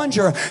get the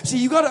plunger? See,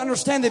 you got to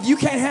understand that if you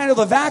can't handle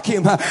the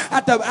vacuum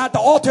at the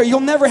altar, you'll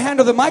never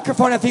handle the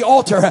microphone at the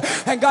altar.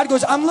 And God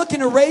goes, I'm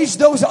looking to raise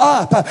those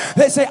up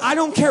that say, I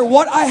don't care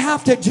what I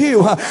have to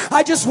do.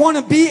 I just want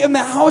to be in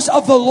the house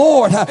of the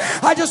Lord.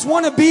 I just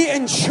want to be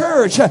in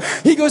church.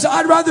 He goes,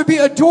 I'd rather be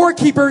a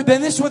doorkeeper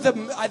than this with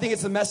I think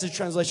it's the Message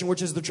translation,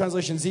 which is the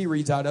translation Z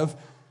reads out of.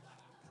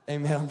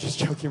 Amen. I'm just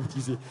joking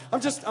with you. I'm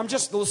just a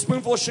little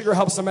spoonful of sugar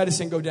helps the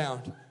medicine go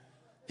down.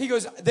 He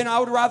goes, then I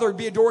would rather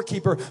be a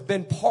doorkeeper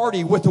than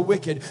party with the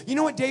wicked. You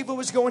know what David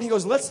was going? He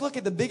goes, let's look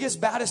at the biggest,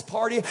 baddest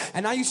party.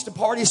 And I used to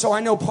party, so I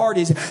know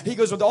parties. He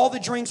goes, with all the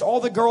drinks, all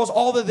the girls,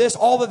 all the this,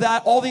 all the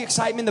that, all the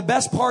excitement, the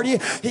best party.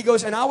 He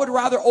goes, and I would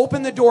rather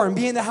open the door and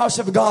be in the house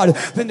of God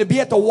than to be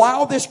at the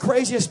wildest,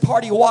 craziest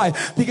party. Why?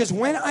 Because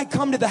when I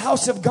come to the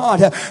house of God,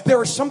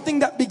 there is something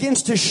that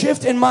begins to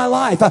shift in my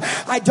life.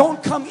 I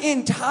don't come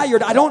in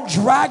tired. I don't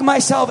drag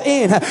myself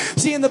in.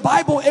 See, in the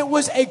Bible, it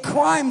was a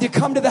crime to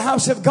come to the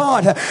house of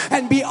God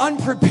and be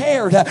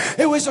unprepared.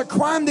 It was a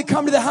crime to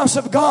come to the house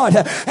of God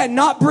and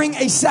not bring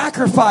a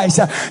sacrifice.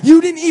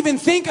 You didn't even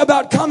think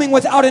about coming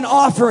without an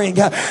offering.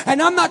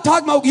 And I'm not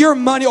talking about your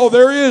money. Oh,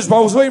 there is. I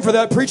was waiting for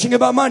that, preaching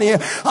about money.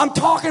 I'm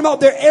talking about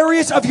the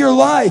areas of your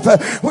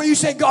life where you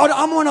say, God,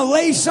 I'm going to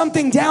lay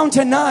something down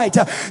tonight.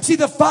 See,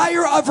 the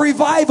fire of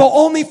revival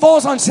only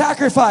falls on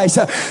sacrifice.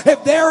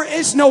 If there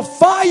is no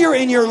fire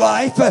in your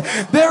life,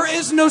 there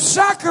is no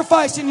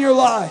sacrifice in your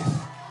life.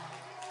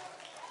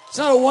 It's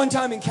not a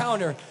one-time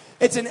encounter.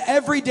 It's an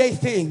everyday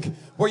thing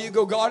where you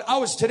go, God, I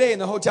was today in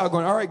the hotel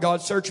going, all right,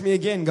 God, search me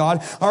again,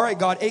 God. All right,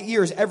 God, 8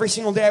 years, every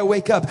single day I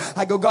wake up,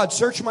 I go, God,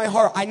 search my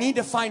heart. I need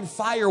to find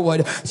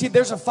firewood. See,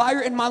 there's a fire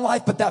in my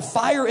life, but that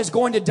fire is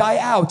going to die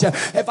out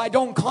if I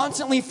don't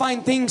constantly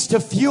find things to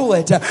fuel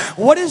it.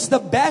 What is the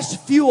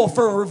best fuel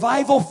for a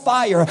revival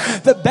fire?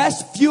 The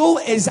best fuel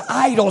is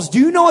idols. Do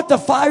you know what the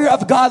fire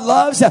of God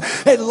loves?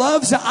 It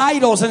loves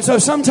idols. And so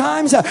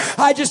sometimes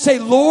I just say,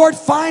 Lord,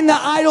 find the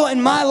idol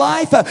in my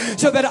life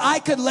so that I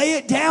could lay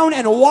it down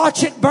and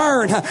watch it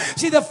burn.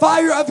 See, the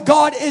fire of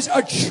God is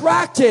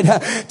attracted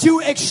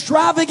to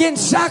extravagant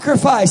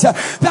sacrifice.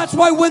 That's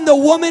why when the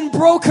woman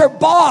broke her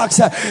box,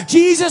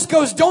 Jesus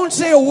goes, don't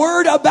say a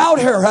word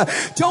about her.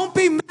 Don't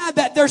be mad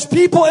that there's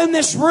people in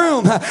this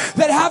room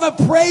that have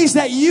a praise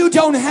that you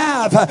don't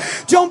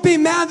have. Don't be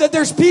mad that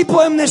there's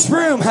people in this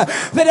room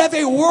that have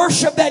a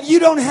worship that you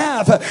don't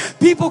have.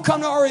 People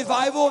come to our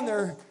revival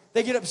and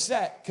they get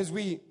upset because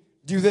we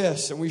do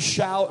this and we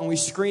shout and we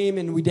scream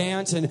and we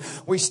dance and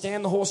we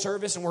stand the whole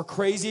service and we're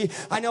crazy.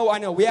 I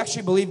know. We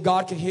actually believe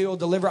God can heal,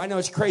 deliver. I know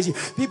it's crazy.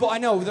 People, I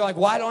know, they're like,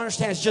 well, I don't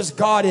understand. It's just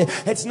God.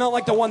 It's not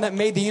like the one that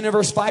made the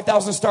universe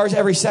 5,000 stars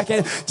every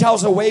second,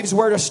 tells the waves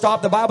where to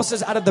stop. The Bible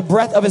says out of the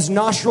breath of his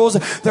nostrils,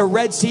 the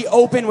Red Sea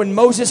opened. When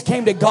Moses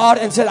came to God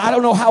and said, I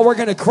don't know how we're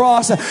going to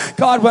cross,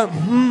 God went,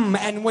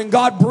 and when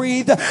God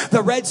breathed,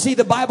 the Red Sea,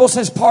 the Bible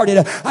says,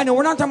 parted. I know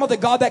we're not talking about the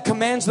God that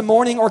commands the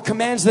morning or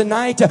commands the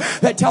night,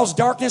 that tells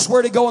darkness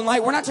where to go in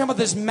light. We're not talking about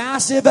this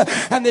massive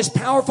and this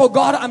powerful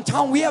God. I'm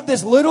telling you, we have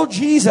this little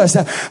Jesus,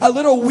 a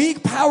little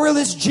weak,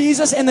 powerless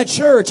Jesus in the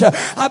church.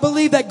 I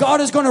believe that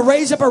God is going to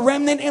raise up a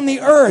remnant in the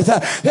earth,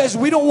 because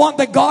we don't want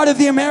the God of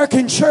the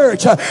American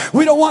church.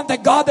 We don't want the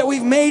God that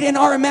we've made in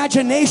our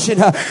imagination.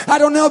 I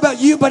don't know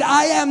about you, but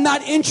I am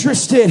not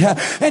interested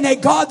in a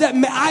God that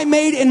I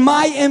made in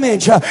my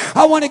image.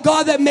 I want a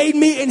God that made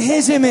me in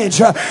his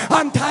image.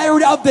 I'm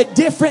tired of the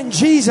different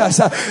Jesus.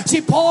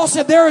 See, Paul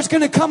said there is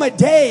going to come a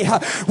day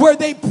where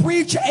they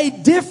preach a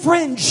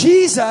different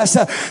Jesus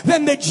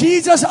than the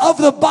Jesus of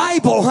the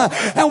Bible.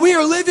 And we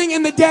are living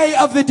in the day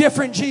of the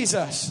different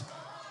Jesus.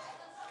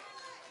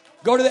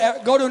 Go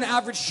to an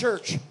average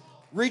church.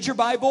 Read your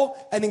Bible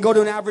and then go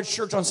to an average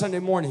church on Sunday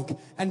morning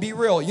and be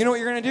real. You know what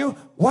you're going to do?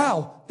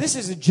 Wow, this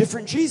is a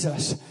different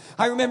Jesus.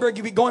 I remember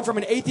going from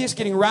an atheist,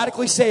 getting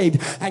radically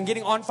saved and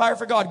getting on fire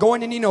for God,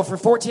 going to Nino for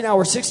 14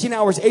 hours, 16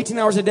 hours, 18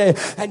 hours a day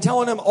and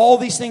telling him all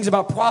these things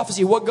about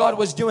prophecy, what God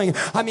was doing.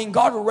 I mean,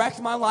 God wrecked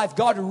my life.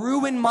 God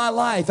ruined my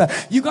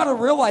life. You got to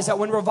realize that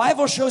when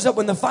revival shows up,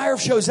 when the fire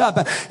shows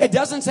up, it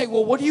doesn't say,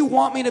 well, what do you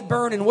want me to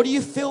burn and what do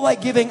you feel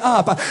like giving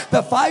up?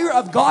 The fire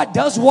of God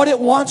does what it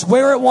wants,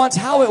 where it wants,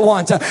 how it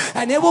wants,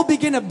 and it will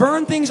begin to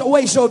burn things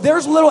away. So if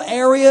there's little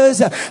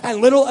areas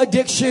and little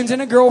addictions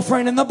and a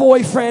girlfriend and the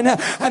boyfriend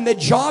and the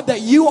job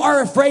that you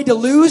are afraid to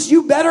lose,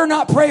 you better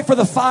not pray for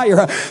the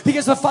fire,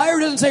 because the fire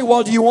doesn't say,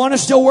 well, do you want to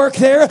still work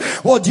there?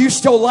 Well, do you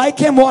still like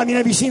him? Well, I mean,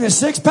 have you seen a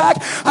six-pack?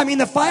 I mean,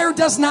 the fire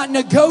does not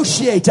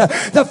negotiate.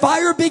 The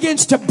fire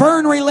begins to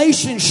burn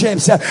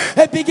relationships.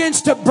 It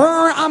begins to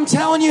burn. I'm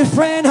telling you,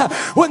 friend,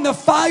 when the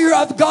fire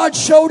of God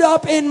showed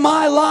up in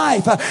my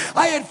life,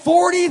 I had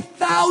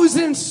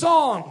 40,000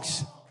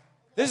 songs.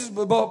 This is,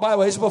 by the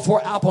way, this is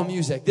before Apple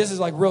Music. This is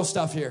like real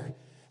stuff here.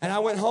 And I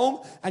went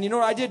home, and you know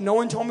what I did? No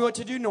one told me what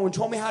to do. No one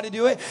told me how to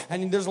do it.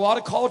 And there's a lot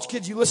of college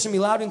kids. You listen to me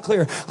loud and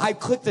clear. I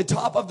clicked the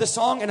top of the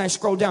song, and I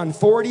scrolled down.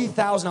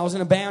 40,000. I was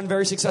in a band,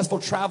 very successful,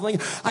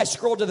 traveling. I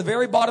scrolled to the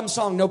very bottom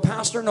song. No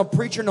pastor, no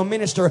preacher, no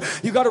minister.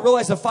 You got to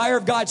realize the fire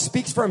of God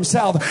speaks for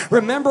himself.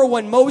 Remember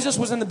when Moses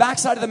was in the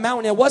backside of the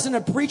mountain, it wasn't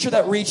a preacher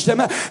that reached him.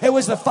 It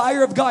was the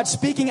fire of God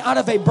speaking out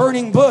of a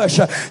burning bush.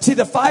 See,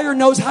 the fire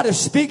knows how to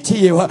speak to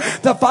you.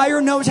 The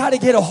fire knows how to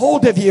get a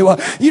hold of you.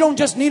 You don't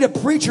just need a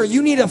preacher.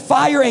 You need a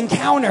fire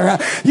encounter.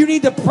 You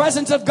need the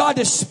presence of God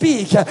to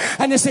speak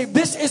and to say,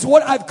 this is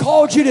what I've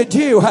called you to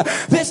do.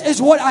 This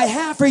is what I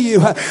have for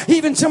you.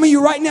 Even some of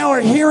you right now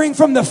are hearing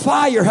from the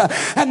fire,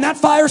 and that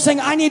fire saying,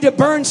 I need to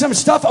burn some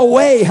stuff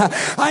away.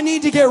 I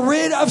need to get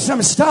rid of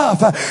some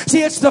stuff.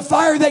 See, it's the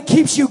fire that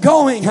keeps you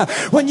going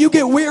when you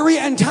get weary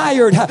and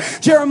tired.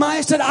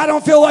 Jeremiah said, I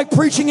don't feel like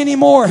preaching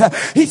anymore.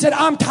 He said,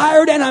 I'm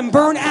tired and I'm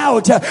burnt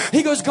out.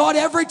 He goes, God,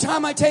 every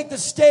time I take the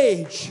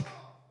stage,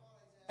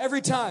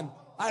 every time,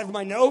 I have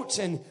my notes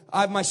and I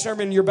have my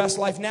sermon, Your Best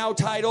Life Now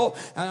title.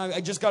 And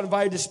I just got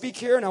invited to speak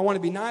here, and I want to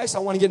be nice. I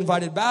want to get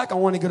invited back. I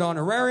want to get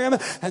honorarium.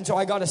 And so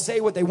I got to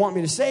say what they want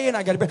me to say. And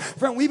I got to,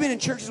 friend, we've been in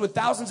churches with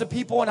thousands of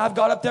people, and I've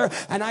got up there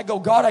and I go,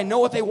 God, I know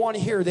what they want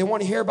to hear. They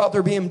want to hear about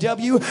their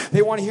BMW.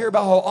 They want to hear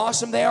about how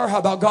awesome they are, how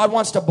about God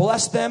wants to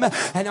bless them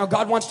and how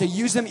God wants to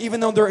use them even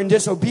though they're in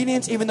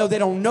disobedience, even though they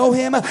don't know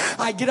him.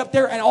 I get up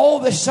there and all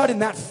of a sudden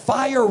that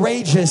fire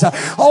rages.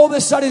 All of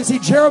a sudden, see,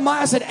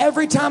 Jeremiah said,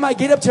 every time I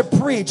get up to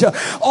preach,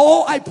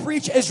 all I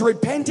preach is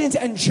repentance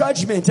and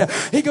judgment.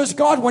 He goes,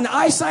 God, when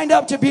I signed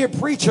up to be a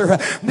preacher,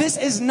 this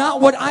is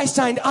not what I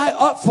signed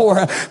up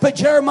for. But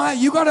Jeremiah,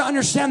 you got to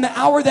understand the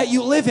hour that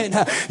you live in.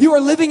 You are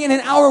living in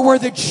an hour where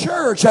the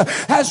church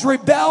has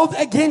rebelled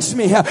against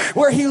me,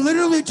 where he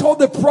literally told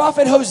the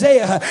prophet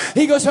Hosea,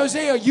 he goes,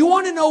 Hosea, you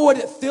want to know what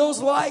it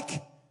feels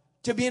like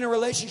to be in a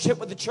relationship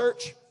with the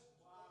church?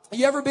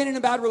 You ever been in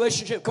a bad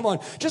relationship? Come on,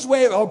 just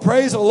wave. Oh,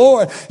 praise the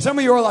Lord. Some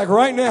of you are like,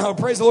 right now,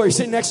 praise the Lord. You're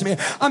sitting next to me.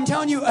 I'm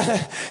telling you,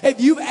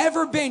 if you've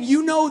ever been,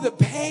 you know the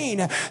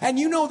pain and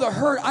you know the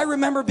hurt. I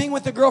remember being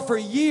with a girl for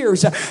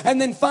years and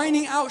then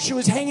finding out she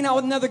was hanging out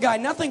with another guy.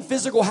 Nothing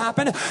physical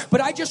happened, but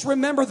I just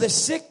remember the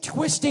sick,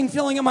 twisting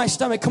feeling in my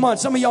stomach. Come on,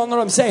 some of y'all know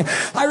what I'm saying.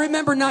 I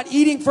remember not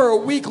eating for a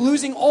week,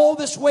 losing all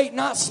this weight,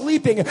 not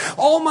sleeping.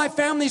 All my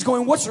family's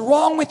going, what's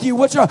wrong with you?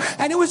 What's wrong?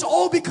 And it was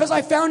all because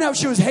I found out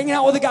she was hanging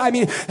out with a guy. I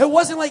mean, it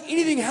wasn't like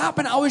anything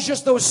happened. I was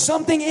just, there was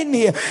something in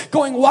me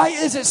going, why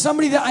is it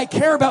somebody that I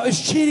care about is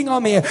cheating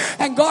on me?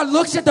 And God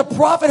looks at the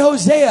prophet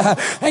Hosea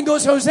and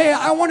goes, Hosea,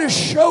 I want to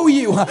show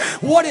you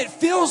what it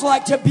feels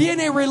like to be in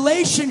a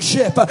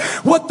relationship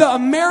with the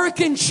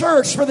American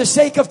church for the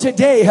sake of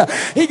today.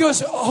 He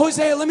goes,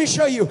 Hosea, let me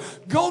show you.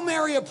 Go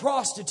marry a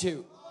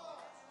prostitute.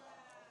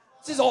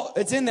 This is all,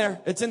 it's in there.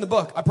 It's in the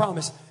book. I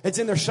promise. It's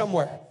in there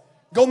somewhere.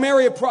 Go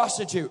marry a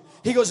prostitute.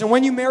 He goes, and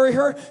when you marry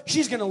her,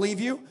 she's going to leave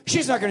you.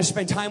 She's not going to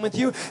spend time with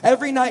you.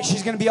 Every night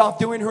she's going to be off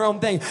doing her own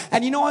thing.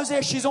 And you know,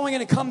 Isaiah, she's only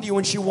going to come to you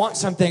when she wants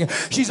something.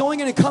 She's only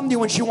going to come to you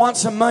when she wants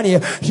some money.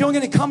 She's only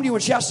going to come to you when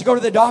she has to go to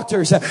the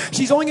doctors.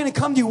 She's only going to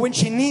come to you when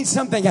she needs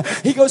something.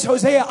 He goes,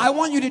 Hosea, I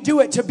want you to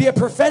do it to be a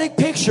prophetic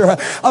picture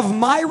of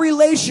my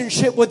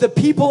relationship with the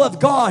people of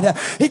God.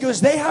 He goes,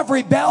 they have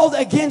rebelled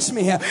against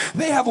me.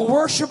 They have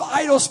worshiped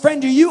idols.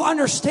 Friend, do you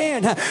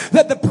understand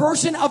that the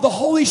person of the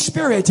Holy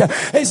Spirit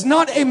is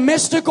not a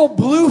mystical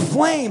blue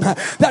flame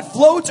that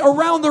floats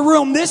around the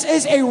room? This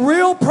is a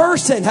real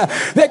person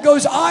that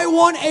goes, I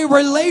want a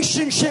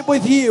relationship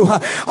with you.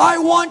 I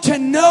want to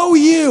know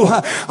you.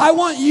 I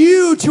want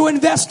you to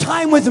invest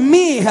time with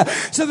me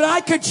so that I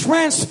could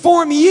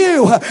transform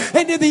you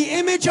into the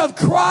image of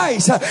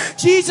Christ.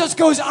 Jesus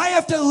goes, I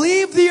have to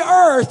leave the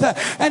earth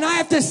and I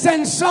have to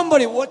send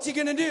somebody. What's he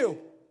going to do?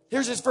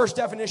 Here's his first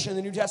definition in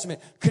the New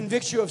Testament.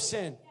 Convicts you of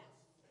sin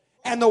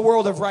and the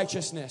world of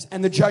righteousness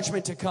and the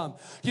judgment to come.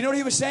 You know what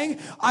he was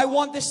saying? I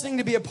want this thing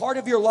to be a part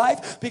of your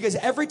life because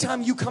every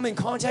time you come in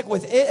contact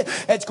with it,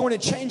 it's going to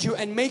change you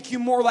and make you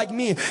more like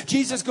me.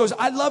 Jesus goes,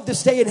 I'd love to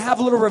stay and have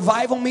little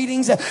revival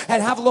meetings and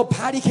have a little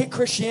patty cake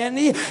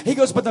Christianity. He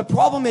goes, but the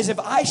problem is if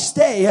I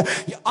stay,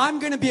 I'm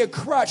going to be a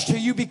crutch to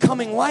you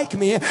becoming like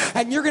me,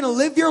 and you're going to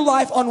live your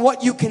life on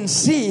what you can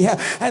see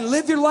and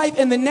live your life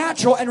in the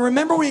natural. And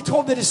remember when he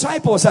told the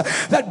disciples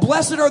that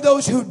blessed are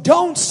those who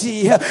don't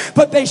see,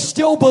 but they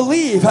still believe.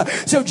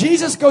 So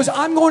Jesus goes,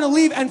 I'm going to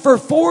leave. And for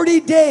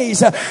 40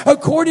 days,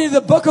 according to the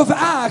book of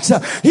Acts,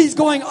 he's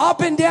going up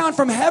and down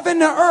from heaven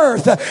to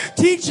earth,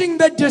 teaching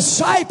the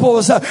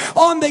disciples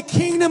on the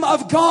kingdom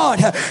of God.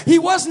 He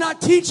was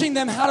not teaching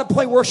them how to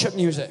play worship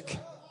music.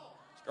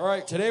 All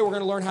right, today we're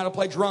going to learn how to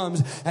play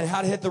drums and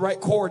how to hit the right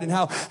chord and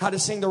how to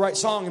sing the right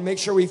song and make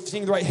sure we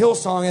sing the right Hill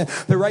song and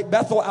the right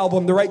Bethel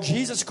album, the right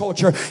Jesus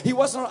culture. He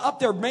wasn't up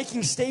there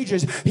making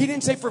stages. He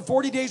didn't say for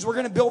 40 days we're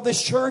going to build this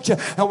church and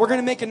we're going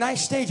to make a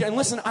nice stage. And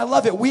listen, I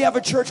love it. We have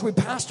a church. We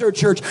pastor a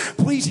church.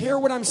 Please hear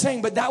what I'm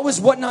saying. But that was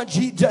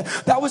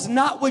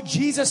not what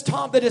Jesus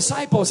taught the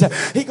disciples.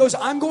 He goes,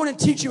 I'm going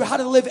to teach you how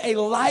to live a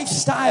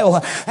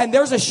lifestyle. And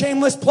there's a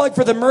shameless plug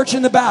for the merch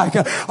in the back.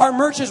 Our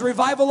merch is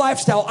Revival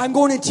Lifestyle. I'm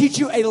going to teach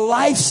you a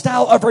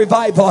lifestyle of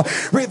revival.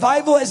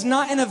 Revival is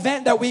not an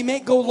event that we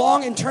make go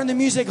long and turn the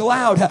music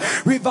loud.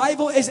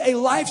 Revival is a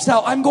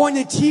lifestyle. I'm going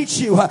to teach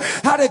you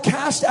how to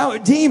cast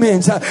out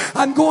demons.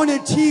 I'm going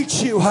to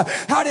teach you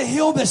how to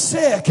heal the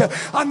sick.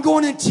 I'm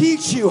going to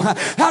teach you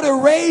how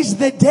to raise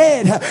the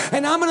dead.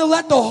 And I'm going to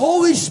let the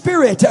Holy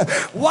Spirit,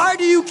 why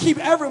do you keep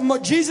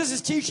Jesus is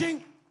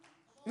teaching?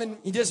 And then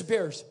he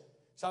disappears.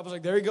 Disciples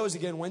like, there he goes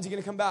again. When's he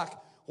going to come back?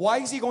 Why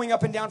is he going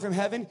up and down from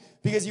heaven?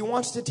 Because he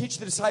wants to teach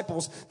the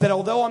disciples that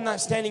although I'm not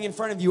standing in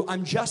front of you,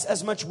 I'm just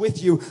as much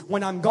with you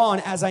when I'm gone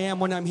as I am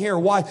when I'm here.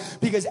 Why?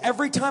 Because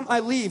every time I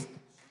leave,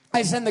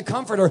 I send the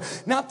comforter,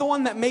 not the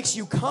one that makes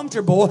you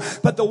comfortable,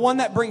 but the one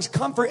that brings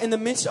comfort in the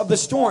midst of the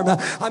storm.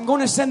 I'm going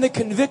to send the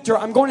convictor.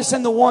 I'm going to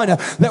send the one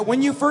that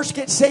when you first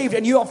get saved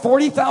and you have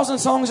 40,000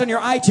 songs on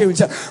your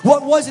iTunes,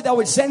 what was it that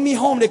would send me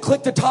home to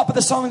click the top of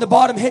the song and the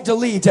bottom, hit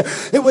delete?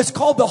 It was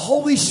called the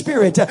Holy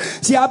Spirit.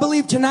 See, I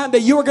believe tonight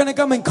that you are going to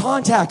come in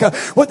contact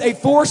with a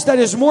force that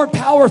is more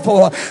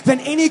powerful than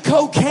any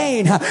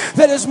cocaine,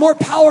 that is more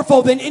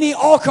powerful than any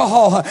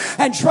alcohol.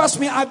 And trust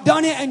me, I've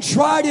done it and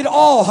tried it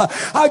all.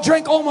 I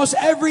drank almost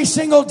every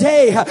single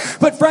day.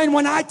 But friend,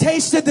 when I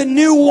tasted the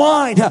new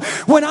wine,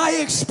 when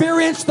I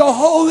experienced the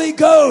Holy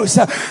Ghost,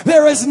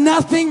 there is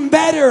nothing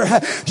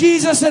better.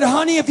 Jesus said,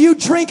 honey, if you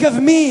drink of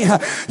me,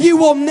 you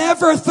will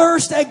never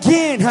thirst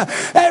again.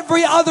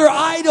 Every other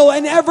idol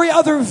and every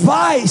other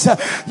vice,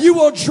 you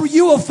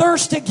will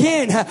thirst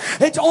again.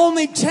 It's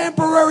only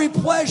temporary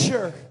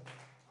pleasure.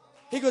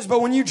 He goes,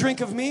 but when you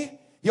drink of me,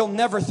 you'll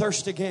never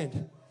thirst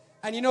again.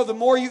 And you know, the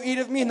more you eat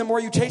of me and the more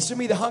you taste of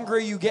me, the hungrier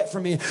you get for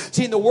me.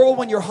 See, in the world,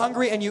 when you're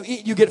hungry and you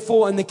eat, you get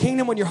full. In the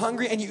kingdom, when you're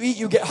hungry and you eat,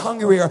 you get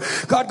hungrier.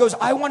 God goes,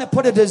 I want to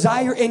put a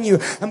desire in you.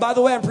 And by the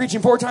way, I'm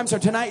preaching 4 times, so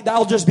tonight,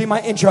 that'll just be my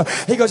intro.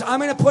 He goes,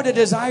 I'm going to put a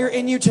desire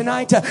in you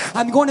tonight.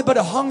 I'm going to put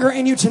a hunger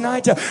in you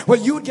tonight where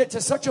you would get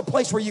to such a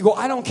place where you go,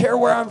 I don't care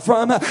where I'm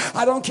from.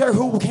 I don't care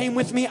who came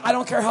with me. I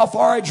don't care how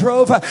far I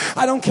drove.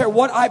 I don't care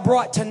what I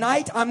brought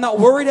tonight. I'm not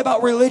worried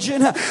about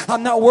religion.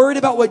 I'm not worried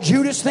about what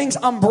Judas thinks.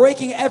 I'm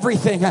breaking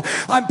everything.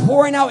 I'm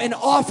pouring out an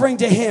offering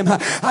to him.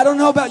 I don't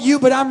know about you,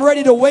 but I'm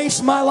ready to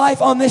waste my life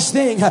on this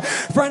thing.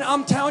 Friend,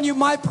 I'm telling you,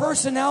 my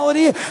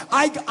personality,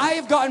 I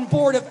have gotten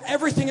bored of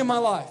everything in my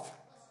life.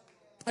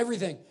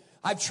 Everything.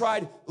 I've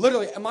tried,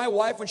 literally, and my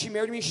wife, when she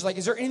married me, she's like,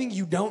 is there anything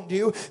you don't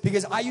do?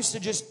 Because I used to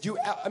just do,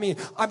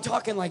 I'm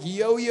talking like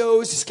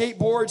yo-yos,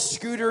 skateboards,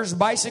 scooters,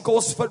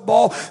 bicycles,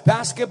 football,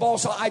 basketball.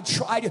 So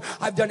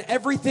I've done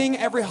everything,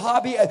 every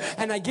hobby,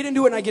 and I get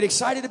into it and I get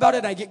excited about it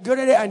and I get good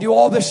at it. I do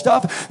all this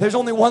stuff. There's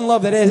only one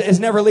love that is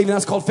never leaving.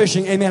 That's called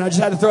fishing. Amen. I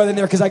just had to throw it in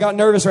there because I got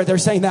nervous right there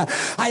saying that.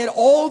 I had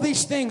all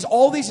these things,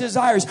 all these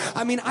desires.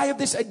 I have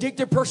this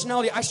addictive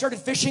personality. I started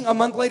fishing. A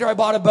month later, I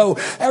bought a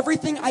boat.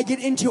 Everything I get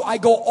into, I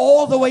go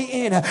all the way in.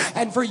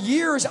 And for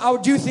years, I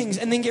would do things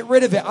and then get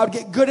rid of it. I would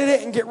get good at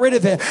it and get rid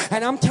of it.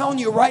 And I'm telling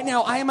you right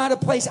now, I am at a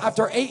place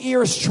after 8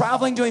 years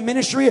traveling, doing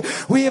ministry.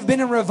 We have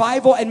been in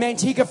revival in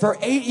Manteca for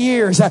 8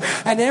 years.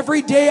 And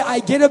every day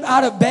I get up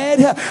out of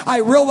bed, I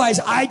realize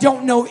I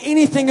don't know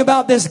anything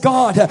about this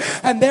God.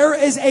 And there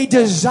is a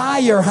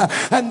desire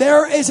and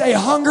there is a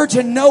hunger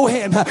to know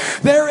him.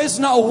 There is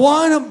not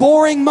one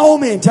boring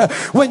moment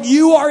when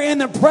you are in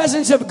the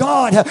presence of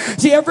God.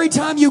 See, every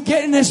time you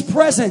get in his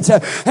presence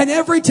and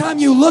every time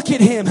you look at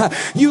him,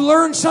 you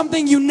learn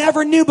something you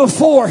never knew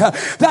before.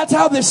 That's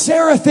how the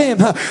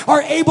seraphim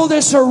are able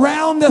to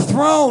surround the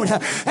throne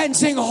and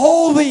sing,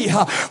 holy,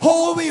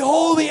 holy,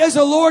 holy is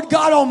the Lord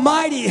God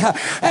Almighty.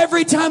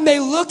 Every time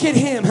they look at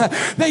him,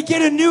 they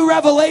get a new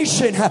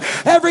revelation.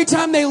 Every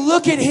time they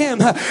look at him,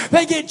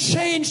 they get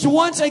changed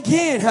once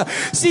again.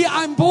 See,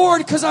 I'm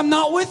bored because I'm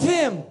not with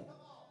him.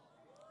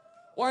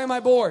 Why am I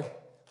bored?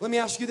 Let me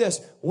ask you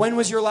this. When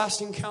was your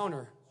last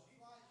encounter?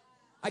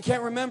 I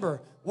can't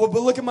remember. Well,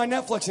 but look at my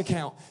Netflix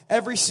account.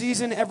 Every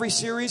season, every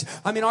series.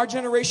 Our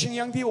generation,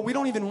 young people, we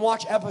don't even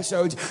watch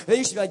episodes. They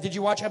used to be like, did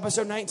you watch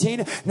episode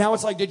 19? Now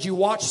it's like, did you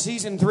watch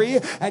season 3?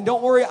 And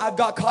don't worry, I've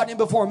got caught in it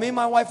before. Me and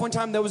my wife, one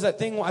time, there was that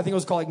thing, I think it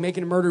was called like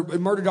Making a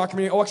Murder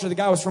documentary. Oh, actually, the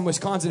guy was from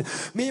Wisconsin.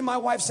 Me and my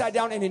wife sat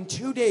down, and in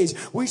 2 days,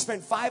 we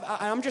spent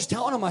I'm just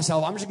telling on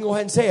myself. I'm just going to go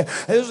ahead and say it.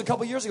 This was a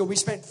couple years ago. We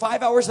spent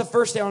 5 hours the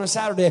first day on a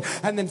Saturday,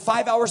 and then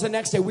 5 hours the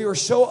next day. We were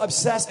so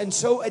obsessed and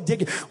so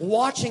addicted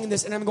watching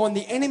this, and I'm going,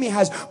 the enemy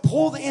has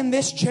pulled in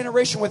this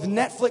generation with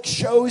Netflix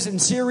shows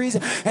and series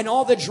and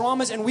all the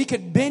dramas, and we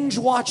could binge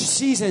watch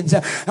seasons,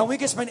 and we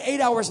could spend 8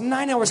 hours,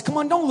 9 hours. Come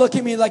on, don't look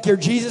at me like you're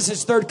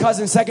Jesus' third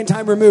cousin, second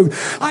time removed.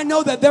 I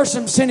know that there's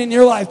some sin in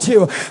your life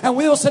too, and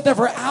we will sit there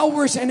for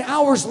hours and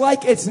hours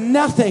like it's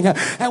nothing,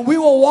 and we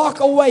will walk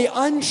away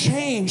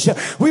unchanged.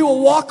 We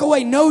will walk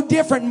away no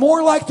different,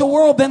 more like the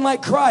world than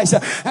like Christ.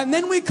 And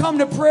then we come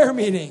to prayer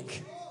meeting.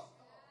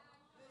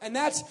 And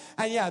that's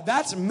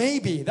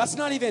maybe. That's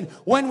not even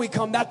when we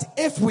come. That's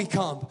if we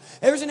come.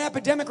 There's an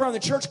epidemic around the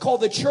church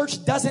called the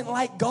church doesn't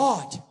like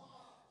God.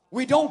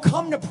 We don't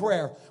come to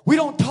prayer. We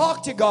don't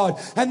talk to God.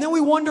 And then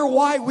we wonder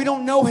why we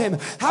don't know him.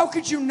 How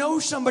could you know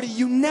somebody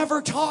you never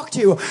talk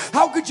to?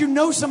 How could you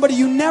know somebody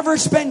you never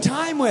spend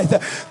time with?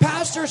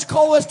 Pastors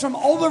call us from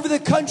all over the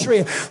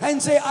country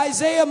and say,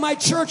 Isaiah, my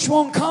church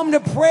won't come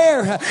to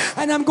prayer.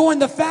 And I'm going,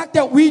 the fact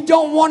that we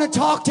don't want to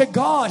talk to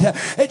God,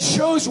 it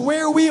shows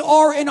where we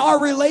are in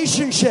our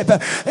relationship.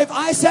 If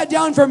I sat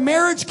down for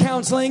marriage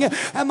counseling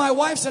and my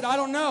wife said, I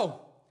don't know,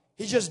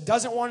 he just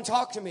doesn't want to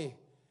talk to me.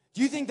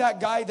 Do you think that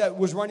guy that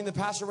was running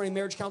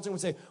marriage counseling would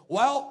say,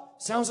 well,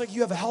 sounds like you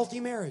have a healthy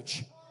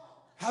marriage.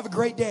 Have a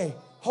great day.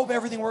 Hope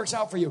everything works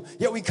out for you.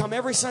 Yet we come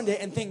every Sunday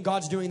and think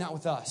God's doing that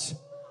with us.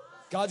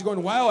 God's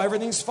going, wow,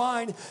 everything's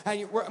fine.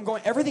 And I'm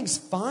going, everything's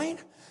fine?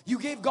 You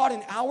gave God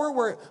an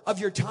hour of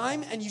your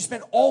time and you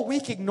spent all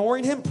week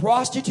ignoring him,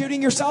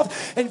 prostituting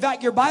yourself. In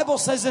fact, your Bible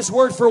says this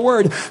word for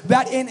word,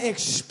 that an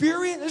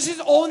experienced, this is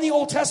all in the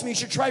Old Testament, you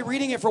should try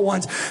reading it for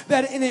once,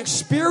 that an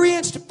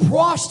experienced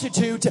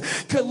prostitute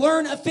could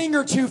learn a thing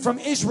or two from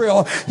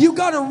Israel. You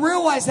got to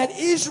realize that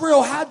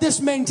Israel had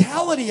this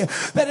mentality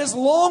that as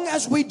long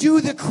as we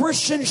do the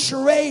Christian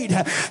charade,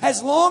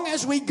 as long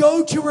as we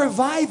go to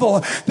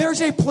revival,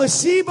 there's a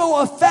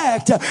placebo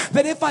effect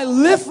that if I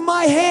lift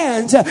my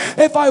hands,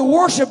 if I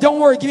worship, don't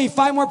worry, give me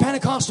 5 more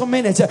Pentecostal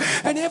minutes.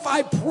 And if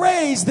I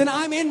praise, then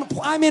I'm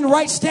in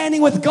right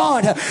standing with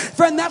God.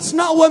 Friend, that's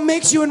not what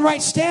makes you in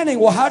right standing.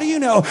 Well, how do you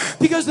know?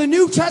 Because the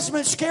New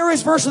Testament,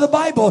 scariest verse of the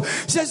Bible,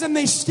 says, and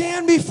they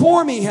stand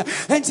before me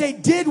and say,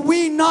 did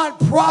we not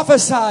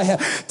prophesy?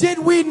 Did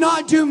we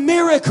not do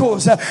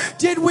miracles?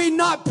 Did we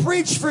not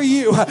preach for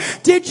you?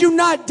 Did you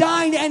not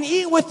dine and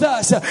eat with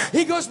us?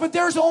 He goes, but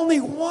there's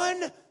only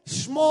one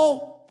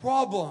small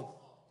problem.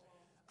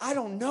 I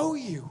don't know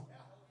you.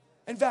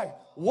 In fact,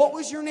 what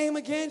was your name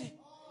again?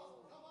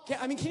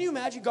 Can you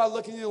imagine God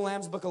looking through the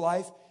Lamb's Book of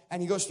Life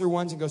and he goes through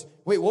ones and goes,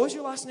 wait, what was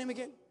your last name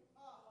again?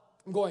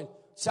 I'm going,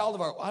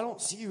 Saldivar. I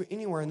don't see you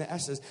anywhere in the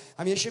S's.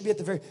 I mean, it should be at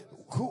the very,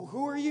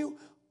 who are you?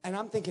 And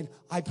I'm thinking,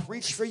 I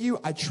preached for you.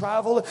 I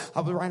traveled.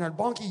 I was Reinhard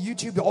Bonnke,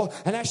 YouTube,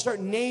 and I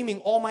start naming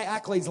all my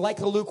accolades like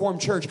the lukewarm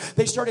church.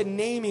 They started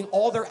naming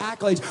all their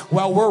accolades.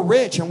 Well, we're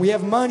rich and we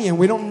have money and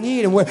we don't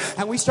need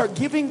and we start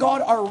giving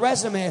God our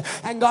resume.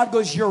 And God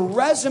goes, your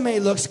resume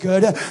looks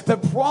good. The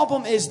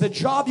problem is the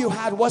job you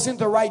had wasn't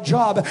the right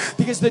job,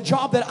 because the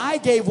job that I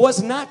gave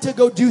was not to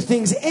go do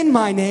things in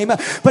my name,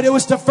 but it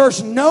was to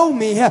first know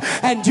me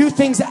and do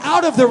things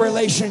out of the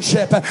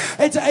relationship.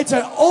 It's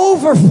an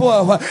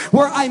overflow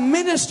where I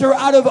minister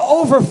out of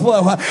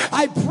overflow.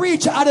 I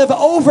preach out of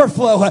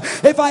overflow.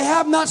 If I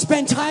have not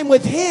spent time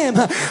with him,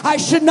 I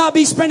should not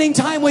be spending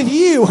time with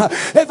you.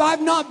 If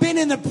I've not been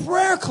in the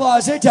prayer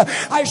closet,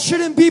 I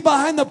shouldn't be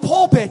behind the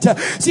pulpit.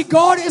 See,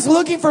 God is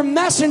looking for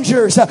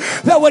messengers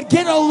that would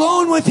get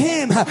alone with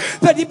him,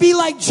 that he'd be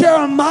like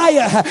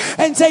Jeremiah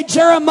and say,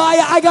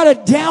 Jeremiah, I got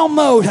to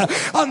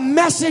download a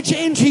message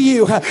into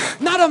you.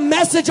 Not a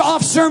message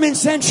off Sermon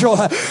Central,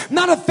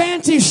 not a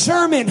fancy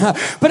sermon,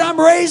 but I'm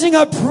raising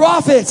a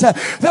prophet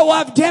that will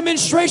have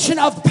demonstration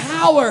of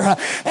power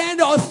and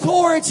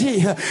authority,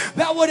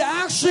 that would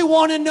actually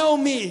want to know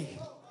me.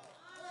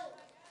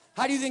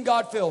 How do you think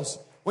God feels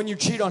when you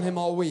cheat on him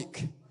all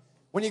week?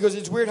 When he goes,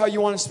 it's weird how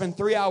you want to spend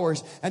 3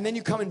 hours and then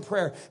you come in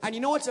prayer. And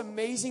you know what's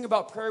amazing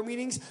about prayer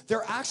meetings?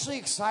 They're actually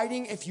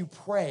exciting if you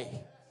pray.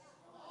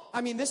 I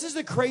mean, this is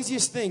the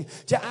craziest thing,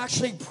 to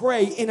actually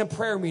pray in a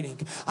prayer meeting.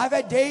 I've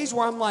had days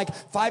where I'm like,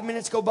 5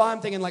 minutes go by, I'm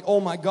thinking like, oh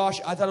my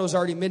gosh, I thought it was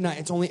already midnight.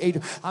 It's only 8.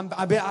 I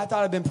thought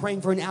I'd been praying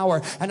for an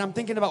hour, and I'm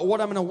thinking about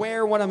what I'm going to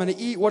wear, what I'm going to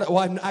eat.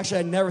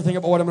 I never think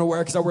about what I'm going to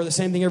wear because I wear the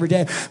same thing every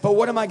day. But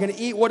what am I going to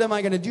eat? What am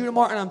I going to do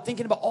tomorrow? And I'm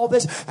thinking about all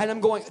this, and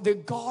I'm going, the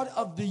God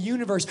of the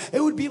universe.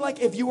 It would be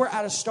like if you were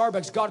at a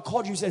Starbucks, God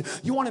called you and said,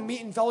 you want to meet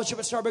in fellowship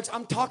at Starbucks?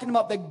 I'm talking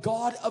about the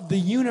God of the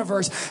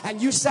universe.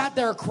 And you sat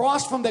there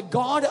across from the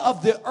God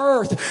of the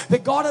earth, the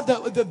God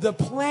of the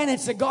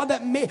planets, the God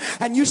that made,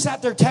 and you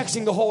sat there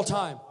texting the whole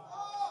time.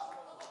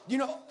 You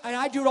know, and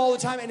I do it all the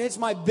time, and it's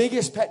my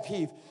biggest pet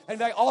peeve. In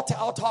fact,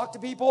 I'll talk to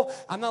people.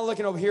 I'm not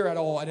looking over here at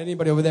all at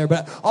anybody over there,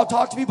 but I'll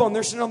talk to people and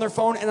they're sitting on their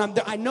phone,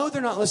 and I know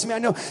they're not listening. I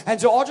know,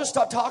 and so I'll just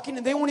stop talking,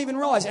 and they won't even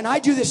realize. And I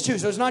do this too,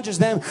 so it's not just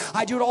them.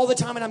 I do it all the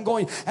time, and I'm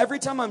going, every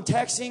time I'm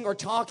texting or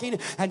talking,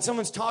 and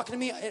someone's talking to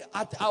me,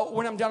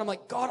 when I'm done, I'm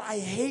like, God, I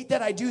hate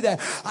that I do that.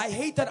 I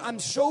hate that I'm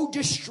so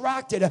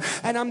distracted,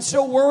 and I'm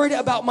so worried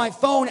about my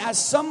phone as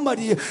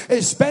somebody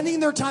is spending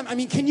their time. I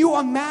mean, can you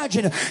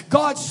imagine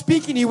God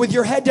speaking to you with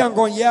your head down,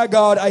 going, yeah,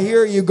 God, I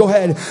hear you. Go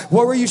ahead.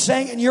 What were you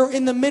saying? And you're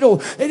in the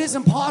middle. It is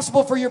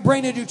impossible for your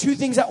brain to do two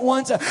things at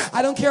once.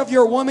 I don't care if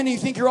you're a woman and you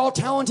think you're all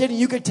talented and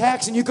you could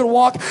text and you could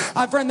walk.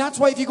 Friend, that's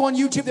why if you go on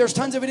YouTube, there's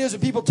tons of videos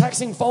of people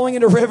texting, falling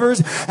into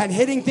rivers and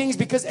hitting things,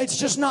 because it's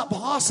just not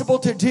possible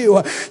to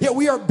do. Yet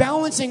we are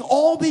balancing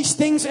all these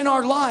things in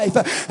our life,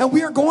 and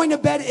we are going to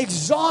bed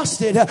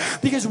exhausted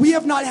because we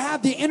have not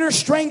had the inner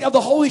strength of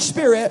the Holy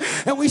Spirit,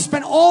 and we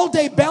spent all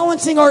day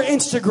balancing our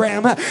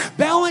Instagram,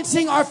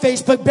 balancing our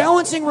Facebook,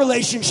 balancing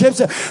relationships,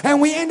 and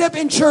we end up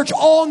in church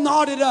all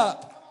knotted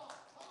up.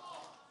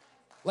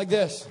 Like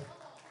this.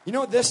 You know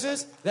what this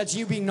is? That's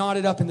you being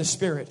knotted up in the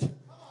Spirit.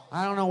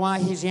 I don't know why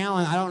he's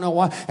yelling. I don't know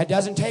why. It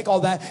doesn't take all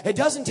that. It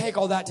doesn't take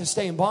all that to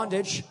stay in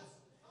bondage.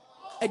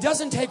 It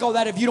doesn't take all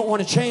that if you don't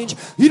want to change.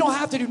 You don't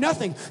have to do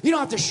nothing. You don't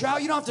have to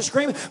shout. You don't have to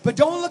scream. But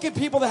don't look at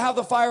people that have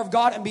the fire of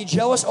God and be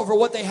jealous over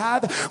what they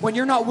have when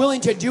you're not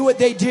willing to do what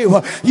they do.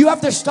 You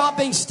have to stop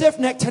being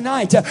stiff-necked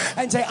tonight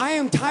and say, I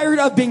am tired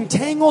of being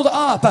tangled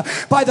up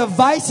by the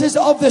vices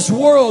of this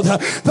world.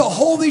 The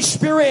Holy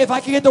Spirit, if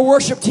I can get the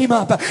worship team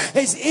up,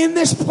 is in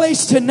this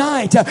place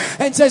tonight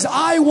and says,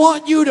 I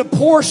want you to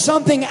pour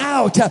something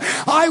out.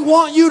 I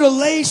want you to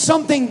lay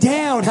something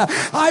down.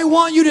 I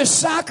want you to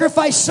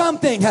sacrifice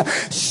something.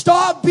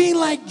 Stop being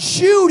like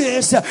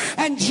Judas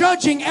and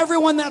judging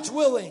everyone that's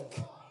willing.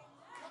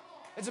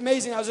 It's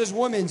amazing how this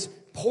woman's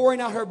pouring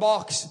out her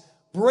box,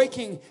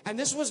 breaking. And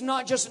this was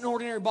not just an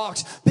ordinary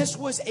box. This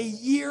was a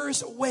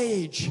year's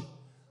wage.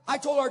 I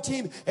told our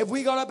team, if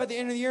we got up at the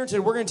end of the year and said,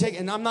 we're going to take,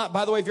 and I'm not,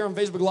 by the way, if you're on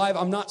Facebook Live,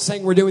 I'm not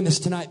saying we're doing this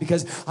tonight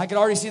because I could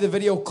already see the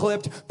video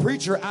clipped.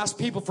 Preacher asked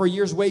people for a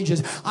year's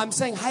wages. I'm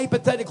saying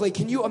hypothetically,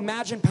 can you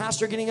imagine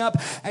pastor getting up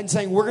and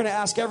saying, we're going to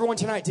ask everyone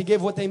tonight to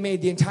give what they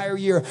made the entire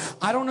year?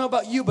 I don't know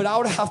about you, but I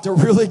would have to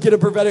really get a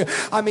prophetic.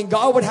 I mean,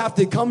 God would have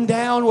to come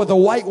down with a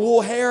white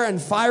wool hair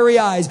and fiery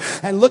eyes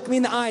and look me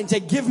in the eye and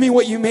say, give me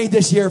what you made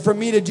this year for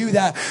me to do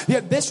that.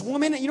 Yet this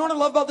woman, you know what I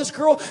love about this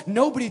girl?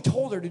 Nobody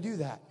told her to do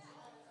that.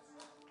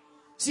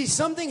 See,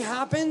 something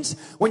happens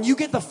when you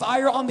get the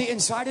fire on the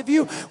inside of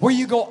you where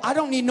you go, I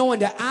don't need no one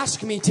to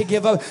ask me to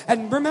give up.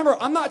 And remember,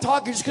 I'm not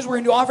talking just because we're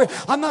going to offer.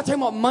 I'm not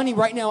talking about money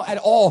right now at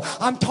all.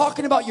 I'm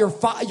talking about your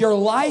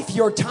life,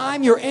 your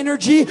time, your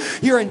energy,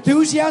 your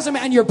enthusiasm,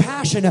 and your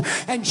passion.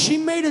 And she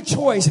made a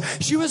choice.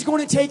 She was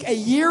going to take a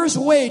year's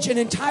wage, an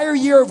entire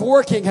year of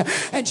working,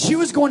 and she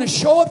was going to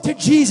show up to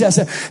Jesus.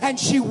 And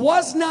she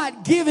was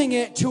not giving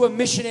it to a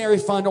missionary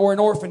fund or an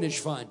orphanage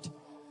fund.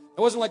 It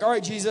wasn't like, all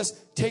right, Jesus,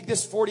 take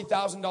this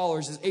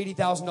 $40,000, this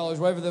 $80,000,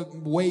 whatever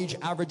the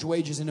average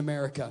wage is in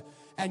America,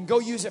 and go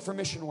use it for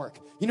mission work.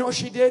 You know what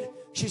she did?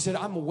 She said,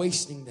 I'm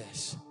wasting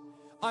this.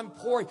 I'm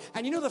pouring.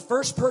 And you know the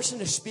first person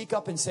to speak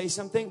up and say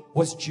something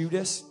was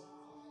Judas.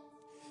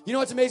 You know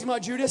what's amazing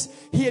about Judas?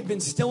 He had been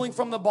stealing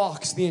from the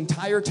box the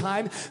entire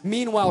time.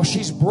 Meanwhile,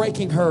 she's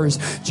breaking hers.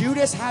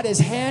 Judas had his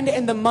hand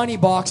in the money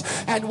box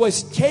and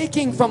was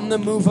taking from the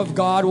move of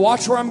God.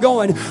 Watch where I'm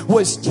going.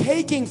 Was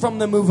taking from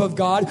the move of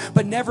God,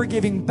 but never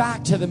giving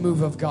back to the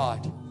move of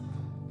God.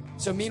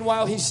 So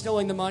meanwhile, he's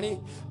stealing the money.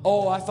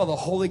 Oh, I felt the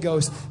Holy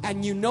Ghost.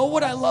 And you know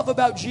what I love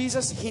about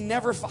Jesus? He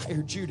never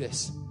fired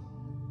Judas.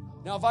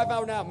 Now, if I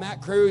found out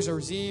Matt Cruz or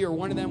Z or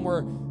one of them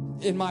were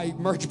in my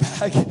merch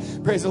bag,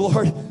 praise the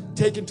Lord,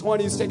 taking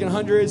 20s, taking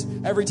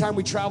 100s every time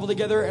we travel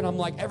together, and I'm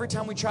like, every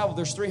time we travel,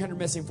 there's 300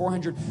 missing,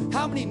 400.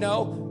 How many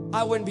know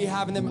I wouldn't be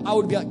having them? I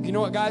would be like, you know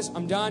what, guys?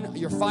 I'm done.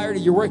 You're fired.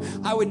 You're working.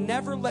 I would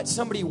never let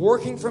somebody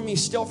working for me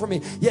steal from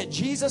me. Yet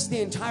Jesus,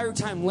 the entire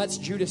time, lets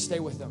Judas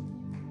stay with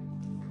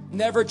him.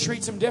 Never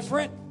treats him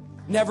different.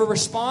 Never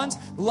responds,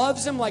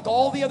 loves him like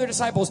all the other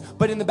disciples,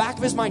 but in the back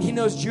of his mind, he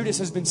knows Judas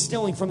has been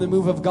stealing from the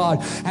move of God.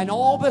 And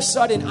all of a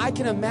sudden, I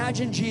can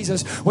imagine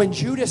Jesus, when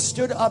Judas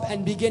stood up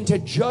and began to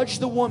judge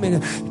the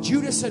woman,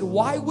 Judas said,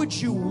 why would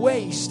you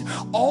waste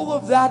all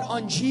of that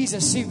on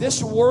Jesus? See,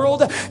 this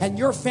world and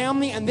your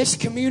family and this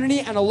community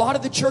and a lot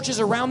of the churches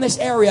around this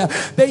area,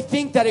 they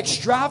think that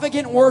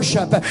extravagant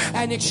worship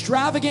and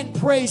extravagant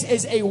praise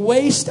is a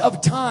waste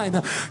of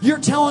time. You're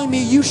telling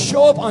me you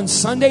show up on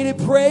Sunday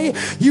to pray,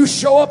 you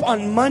show up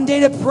on Monday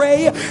to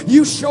pray,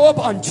 you show up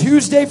on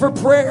Tuesday for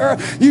prayer,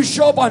 you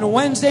show up on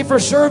Wednesday for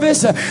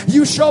service,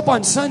 you show up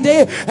on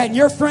Sunday, and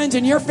your friends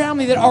and your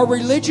family that are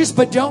religious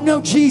but don't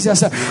know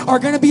Jesus are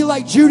going to be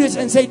like Judas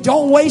and say,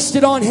 don't waste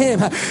it on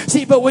him.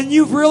 See, but when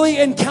you've really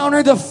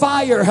encountered the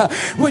fire,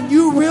 when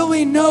you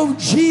really know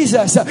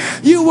Jesus,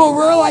 you will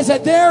realize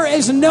that there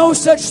is no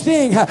such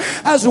thing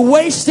as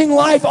wasting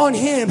life on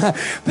him.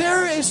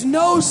 There is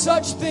no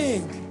such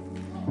thing.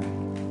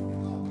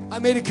 I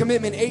made a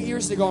commitment 8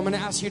 years ago I'm going to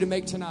ask you to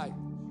make tonight.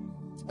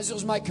 This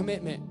was my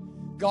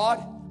commitment.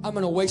 God, I'm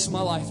going to waste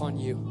my life on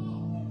you.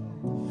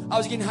 I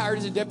was getting hired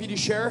as a deputy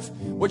sheriff,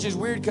 which is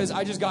weird because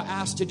I just got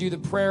asked to do the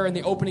prayer and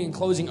the opening and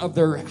closing of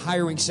their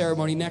hiring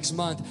ceremony next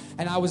month.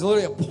 And I was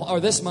literally,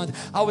 this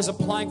month, I was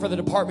applying for the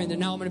department, and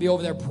now I'm going to be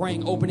over there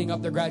praying, opening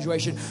up their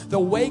graduation. The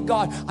way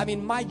God,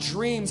 my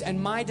dreams and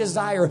my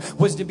desire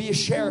was to be a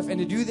sheriff and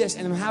to do this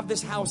and have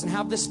this house and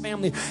have this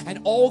family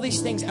and all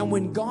these things. And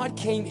when God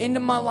came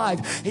into my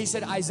life, he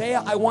said,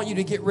 Isaiah, I want you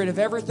to get rid of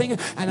everything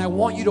and I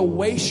want you to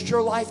waste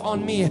your life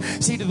on me.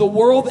 See, to the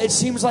world, it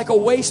seems like a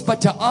waste,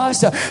 but to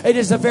us, it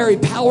is the very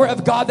power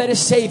of God that is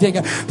saving.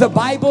 The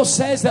Bible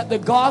says that the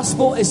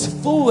gospel is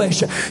foolish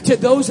to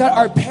those that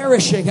are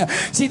perishing.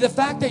 See, the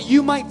fact that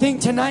you might think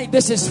tonight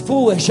this is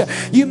foolish,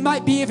 you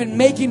might be even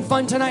making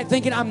fun tonight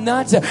thinking I'm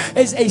nuts,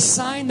 is a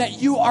sign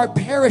that you are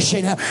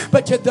perishing.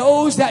 But to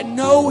those that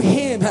know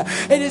him,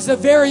 it is the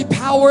very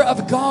power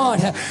of God.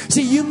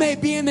 See, you may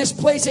be in this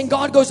place and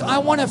God goes, I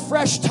want a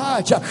fresh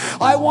touch.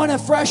 I want a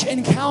fresh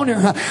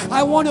encounter.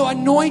 I want to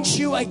anoint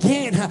you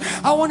again.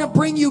 I want to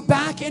bring you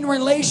back in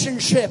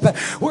relationship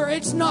where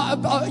it's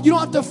not, you don't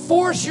have to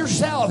force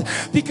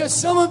yourself, because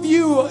some of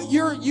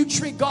you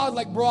treat God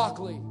like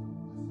broccoli.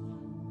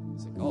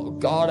 It's like, oh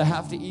God, I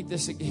have to eat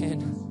this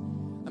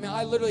again.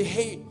 I literally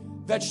hate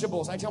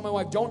vegetables. I tell my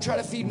wife, don't try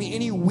to feed me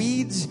any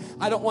weeds.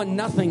 I don't want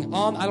nothing.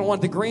 I don't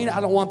want the green.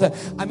 I don't want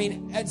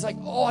it's like,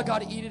 oh, I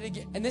got to eat it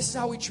again. And this is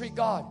how we treat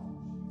God.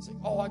 It's like,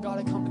 oh, I got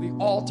to come to the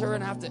altar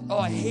and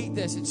I hate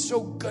this. It's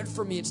so good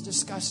for me. It's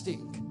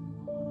disgusting.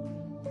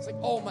 It's like,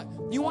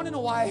 you want to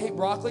know why I hate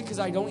broccoli? Because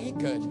I don't eat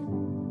good.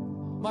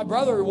 My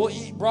brother will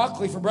eat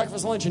broccoli for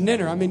breakfast, lunch, and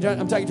dinner. I'm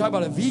talking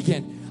about a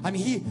vegan.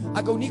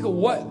 I go, Nico,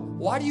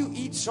 why do you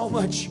eat so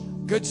much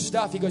good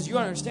stuff? He goes, you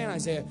don't understand,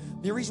 Isaiah.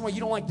 The reason why you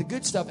don't like the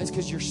good stuff is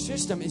because your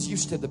system is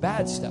used to the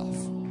bad stuff.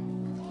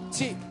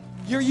 See,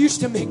 you're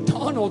used to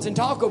McDonald's and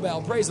Taco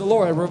Bell. Praise the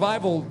Lord, a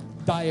revival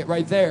diet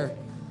right there.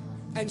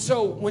 And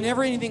so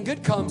whenever anything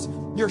good comes,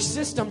 your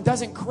system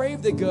doesn't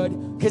crave the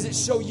good because it's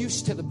so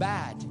used to the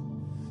bad.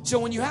 So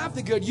when you have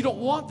the good, you don't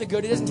want the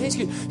good. It doesn't taste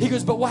good. He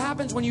goes, but what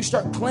happens when you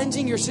start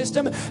cleansing your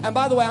system? And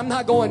by the way, I'm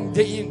not going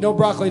to eat no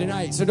broccoli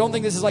tonight. So don't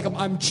think this is like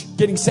I'm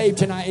getting saved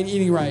tonight and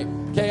eating right.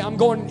 Okay, I'm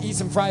going to eat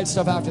some fried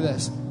stuff after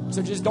this.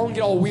 So just don't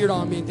get all weird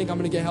on me and think I'm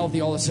going to get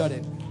healthy all of a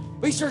sudden.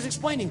 But he starts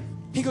explaining.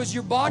 He goes,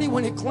 your body,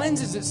 when it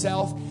cleanses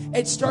itself,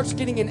 it starts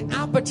getting an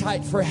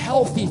appetite for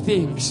healthy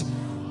things.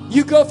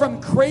 You go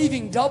from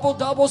craving double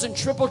doubles and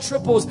triple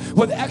triples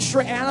with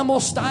extra animal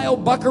style,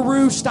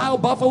 buckaroo style,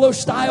 buffalo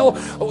style,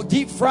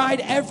 deep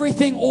fried,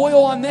 everything,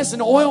 oil on this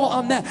and oil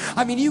on that.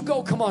 I mean, you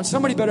go, come on,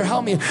 somebody better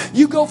help me.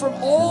 You go from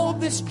all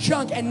this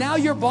junk and now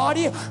your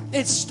body,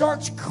 it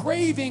starts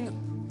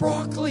craving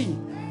broccoli.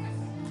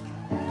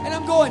 And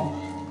I'm going,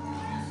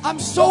 I'm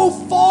so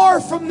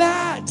far from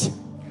that.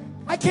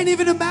 I can't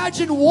even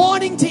imagine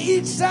wanting to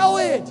eat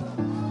salad.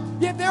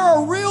 Yet there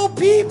are real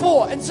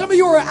people, and some of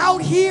you are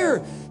out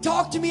here.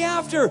 Talk to me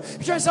after. You're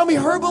trying to sell me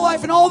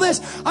Herbalife and all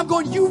this. I'm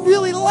going, you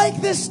really like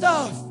this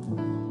stuff.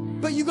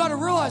 But you got to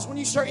realize when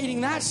you start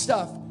eating that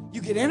stuff,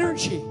 you get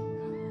energy.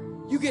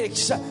 You get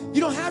excited. You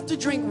don't have to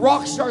drink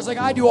rock stars like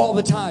I do all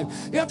the time.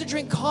 You have to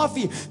drink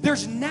coffee.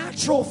 There's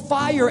natural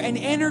fire and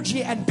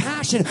energy and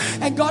passion.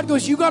 And God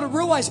goes, you got to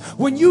realize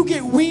when you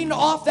get weaned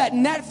off that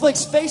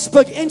Netflix,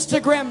 Facebook,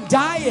 Instagram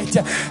diet,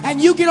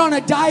 and you get on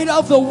a diet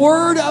of the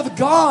Word of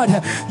God,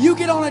 you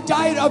get on a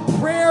diet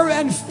of prayer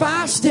and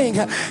fasting,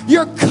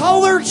 your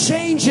color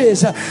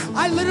changes.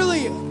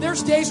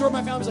 There's days where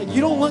my family's like,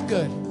 you don't look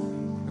good.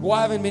 Well,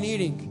 I haven't been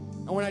eating.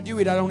 And when I do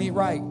eat, I don't eat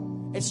right.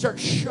 It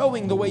starts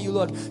showing the way you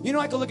look. You know,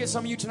 I can look at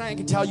some of you tonight and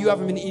can tell you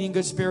haven't been eating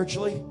good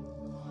spiritually.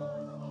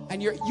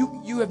 And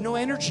you have no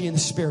energy in the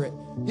spirit.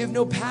 You have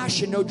no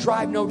passion, no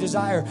drive, no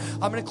desire.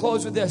 I'm going to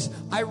close with this.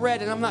 I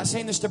read, and I'm not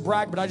saying this to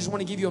brag, but I just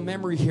want to give you a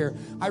memory here.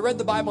 I read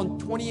the Bible in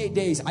 28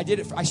 days.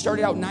 I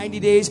started out 90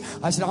 days.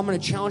 I said, I'm going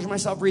to challenge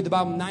myself, read the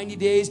Bible in 90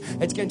 days.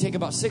 It's going to take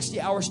about 60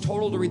 hours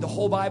total to read the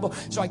whole Bible.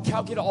 So I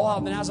calculated it all out.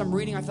 And then as I'm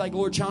reading, I feel like the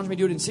Lord challenged me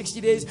to do it in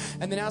 60 days.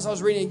 And then as I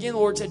was reading again, the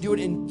Lord said, do it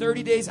in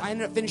 30 days. I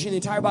ended up finishing the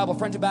entire Bible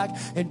front to back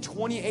in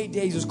 28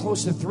 days. It was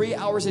close to 3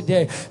 hours a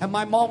day. And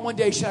my mom one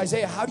day said,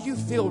 Isaiah, how do you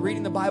feel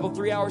reading the Bible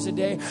 3 hours a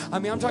day? I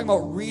mean, I'm talking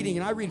about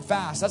reading, and I read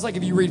fast. That's like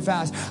if you read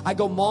fast. I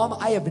go, Mom,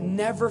 I have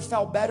never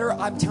felt better.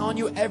 I'm telling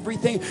you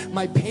everything.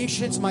 My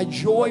patience, my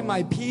joy,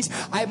 my peace.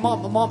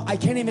 Mom, I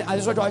can't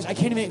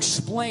even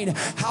explain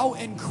how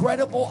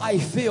incredible I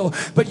feel.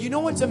 But you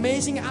know what's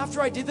amazing?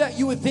 After I did that,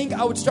 you would think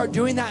I would start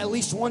doing that at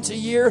least once a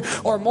year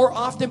or more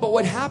often. But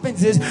what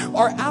happens is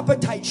our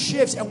appetite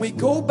shifts and we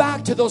go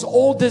back to those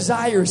old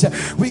desires.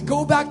 We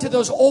go back to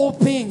those old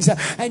things.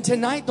 And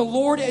tonight the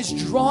Lord is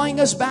drawing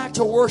us back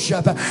to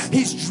worship.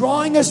 He's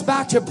drawing us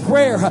back to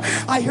prayer.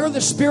 I hear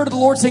the Spirit of the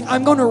Lord saying,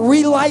 I'm going to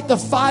relight the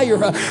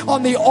fire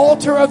on the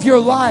altar of your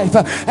life.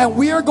 And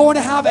we are going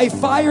to have a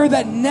fire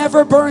that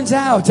never burns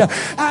out.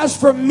 As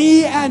for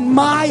me and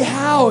my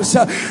house,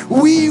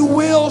 we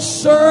will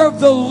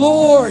serve the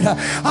Lord.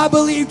 I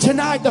believe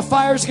tonight the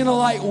fire is going to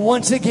light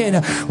once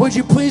again. Would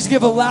you please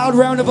give a loud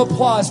round of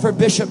applause for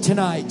Bishop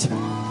tonight?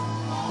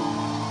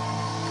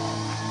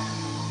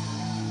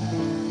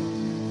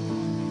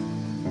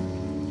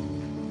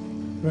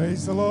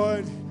 Praise the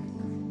Lord.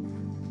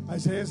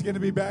 Isaiah's going to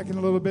be back in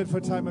a little bit for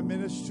a time of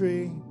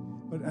ministry.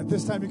 But at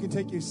this time, you can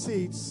take your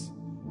seats.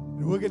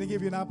 And we're going to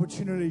give you an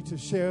opportunity to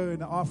share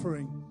an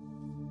offering.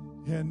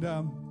 And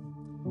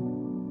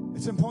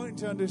it's important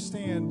to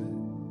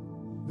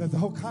understand that the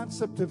whole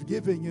concept of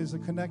giving is a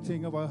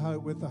connecting of our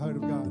heart with the heart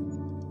of God.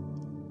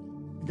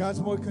 And God's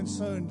more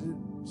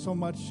concerned so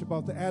much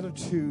about the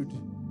attitude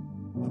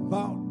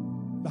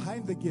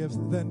behind the gift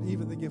than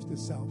even the gift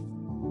itself.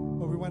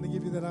 But we want to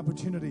give you that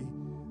opportunity.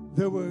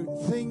 There were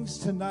things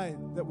tonight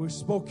that were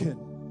spoken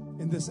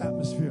in this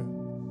atmosphere.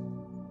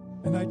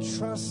 And I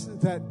trust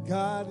that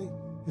God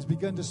has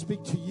begun to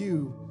speak to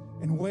you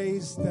in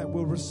ways that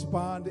will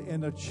respond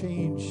in a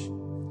change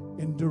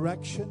in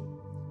direction,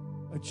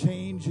 a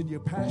change in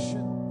your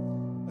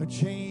passion, a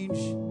change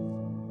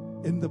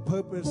in the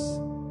purpose,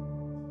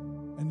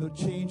 and a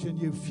change in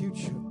your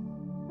future.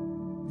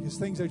 Because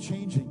things are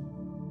changing.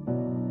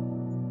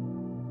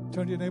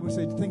 Turn to your neighbor and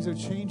say, things are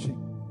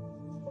changing.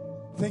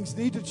 Things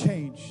need to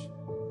change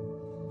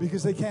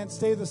because they can't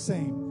stay the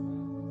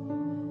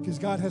same because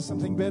God has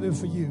something better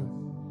for you.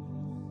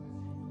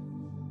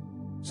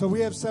 So we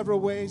have several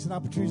ways and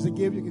opportunities to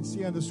give. You can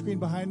see on the screen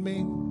behind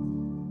me.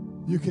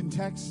 You can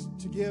text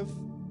to give.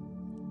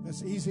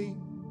 That's easy.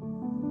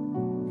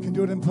 You can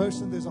do it in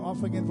person. There's an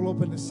offering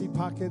envelope in the seat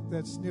pocket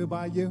that's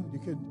nearby you. You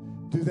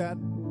can do that.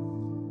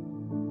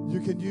 You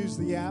can use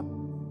the app.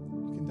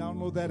 You can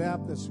download that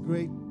app. That's a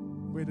great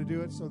way to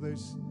do it.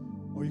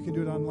 Or you can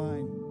do it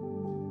online.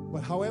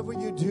 But however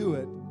you do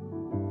it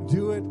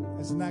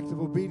as an act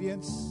of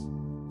obedience,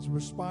 as a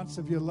response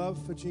of your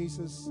love for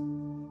Jesus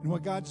and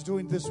what God's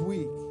doing this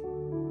week.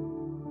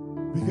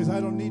 Because I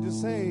don't need to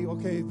say,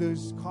 okay,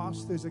 there's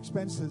costs, there's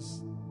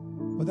expenses.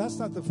 But that's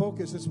not the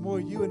focus. It's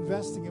more you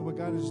investing in what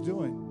God is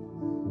doing.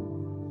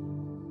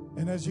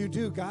 And as you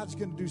do, God's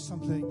going to do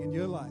something in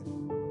your life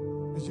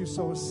as you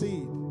sow a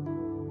seed.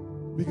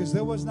 Because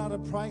there was not a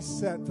price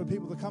set for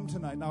people to come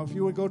tonight. Now, if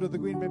you would go to the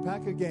Green Bay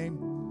Packer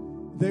game,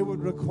 they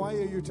would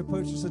require you to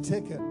purchase a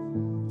ticket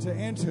to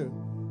enter.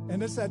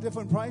 And it's at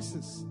different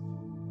prices.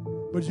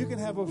 But you can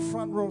have a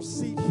front row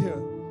seat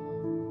here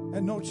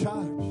at no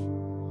charge.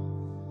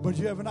 But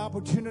you have an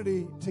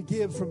opportunity to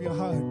give from your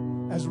heart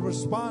as a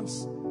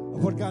response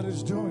of what God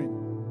is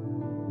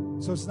doing.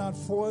 So it's not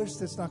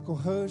forced, it's not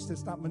coerced,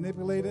 it's not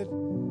manipulated.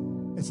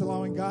 It's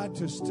allowing God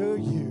to stir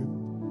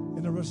you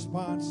in a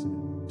response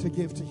to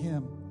give to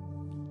Him.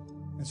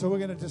 And so we're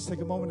going to just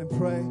take a moment and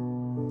pray,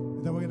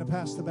 and then we're going to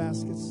pass the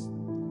baskets.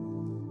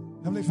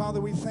 Heavenly Father,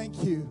 we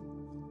thank you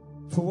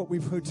for what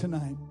we've heard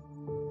tonight.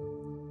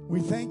 We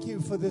thank you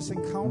for this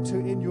encounter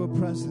in your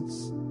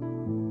presence.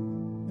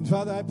 And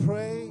Father, I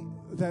pray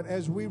that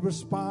as we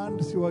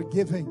respond through our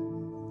giving,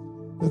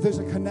 that there's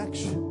a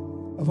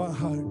connection of our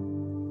heart.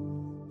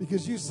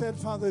 Because you said,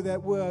 Father,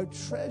 that where our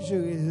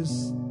treasure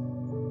is,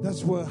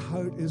 that's where our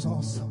heart is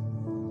also.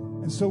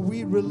 And so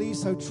we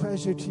release our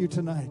treasure to you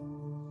tonight.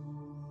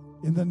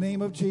 In the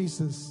name of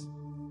Jesus,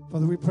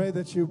 Father, we pray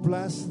that you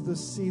bless the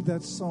seed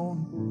that's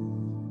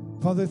sown.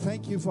 Father,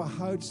 thank you for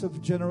hearts of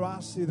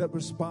generosity that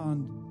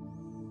respond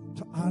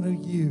to honor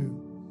you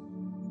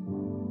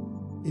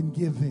in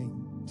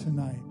giving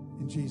tonight.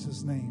 In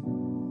Jesus' name,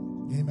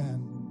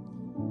 amen.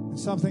 And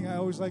something I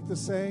always like to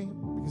say,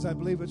 because I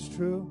believe it's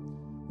true,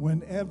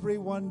 when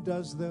everyone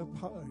does their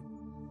part,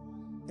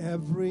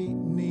 every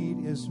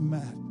need is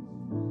met.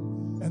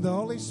 And the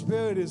Holy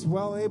Spirit is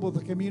well able to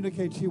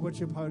communicate to you what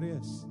your part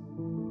is.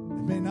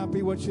 It may not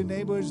be what your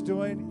neighbor is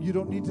doing. You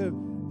don't need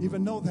to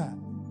even know that.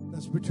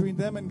 That's between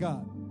them and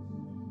God.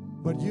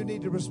 But you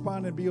need to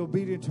respond and be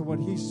obedient to what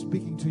He's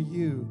speaking to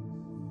you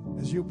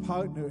as you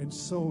partner and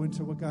sow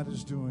into what God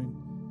is doing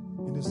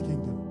in His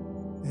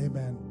kingdom.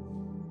 Amen.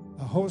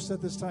 Our host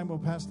at this time will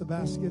pass the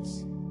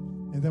baskets,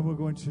 and then we're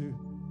going to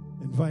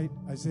invite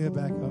Isaiah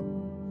back up.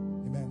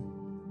 Amen.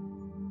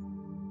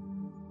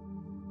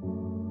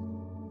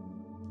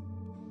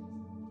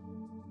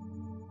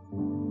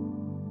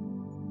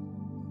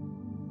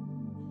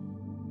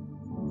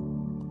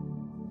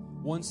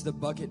 Once the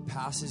bucket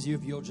passes you,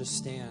 if you'll just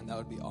stand, that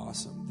would be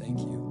awesome. Thank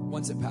you.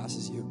 Once it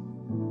passes you.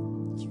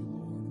 Thank you,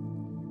 Lord.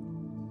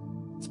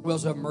 We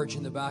also have merch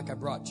in the back. I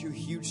brought 2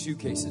 huge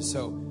suitcases.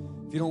 So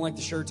if you don't like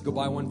the shirts, go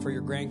buy one for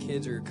your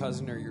grandkids or your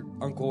cousin or your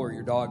uncle or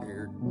your dog or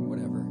your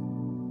whatever.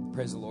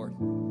 Praise the Lord.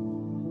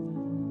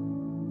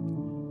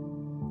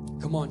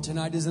 Come on,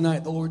 tonight is the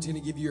night the Lord's going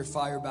to give you your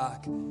fire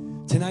back.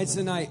 Tonight's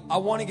the night. I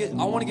want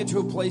to get to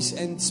a place,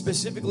 and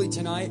specifically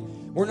tonight,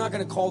 we're not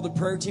going to call the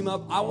prayer team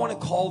up. I want to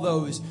call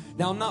those.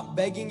 Now, I'm not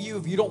begging you.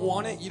 If you don't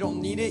want it, you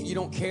don't need it, you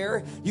don't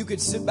care, you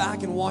could sit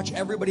back and watch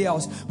everybody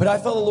else. But I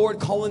felt the Lord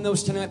calling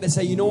those tonight that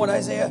say, you know what,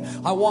 Isaiah?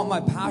 I want my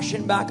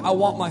passion back. I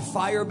want my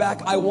fire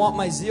back. I want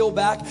my zeal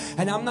back.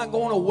 And I'm not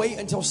going to wait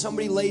until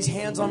somebody lays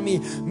hands on me.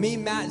 Me,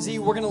 Matt, Z,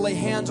 we're going to lay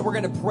hands. We're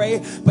going to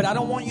pray. But I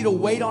don't want you to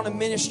wait on a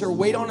minister,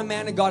 wait on a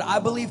man of God. I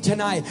believe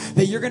tonight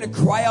that you're going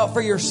to cry out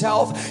for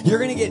yourself. You're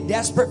going to get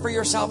desperate for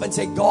yourself and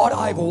say, God,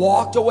 I've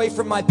walked away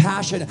from my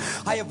passion.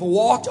 I have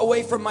walked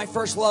away from my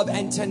first love.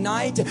 And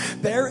tonight,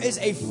 there is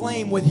a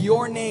flame with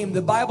your name.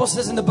 The Bible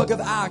says in the book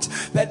of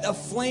Acts that a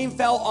flame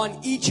fell on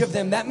each of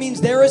them. That means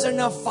there is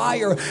enough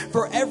fire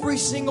for every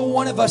single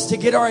one of us to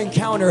get our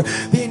encounter.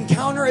 The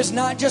encounter is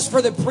not just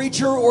for the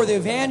preacher or the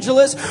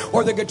evangelist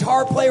or the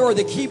guitar player or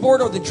the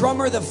keyboard or the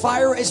drummer. The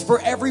fire is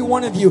for every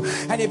one of you.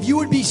 And if you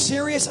would be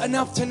serious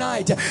enough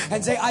tonight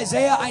and say,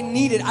 Isaiah, I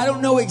need it. I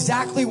don't know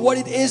exactly what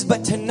it is,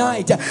 but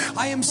tonight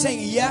I am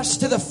saying yes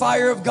to the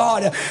fire of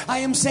God. I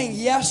am saying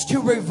yes to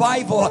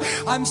revival.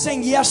 I'm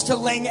saying yes to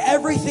laying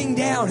everything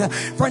down.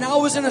 Friend, I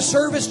was in a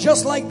service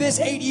just like this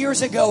 8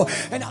 years ago,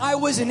 and I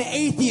was an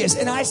atheist,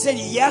 and I said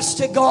yes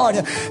to God,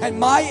 and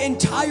my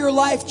entire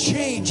life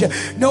changed.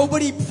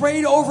 Nobody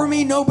prayed over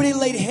me, nobody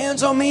laid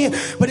hands on me,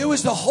 but it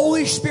was the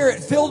Holy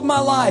Spirit filled my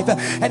life,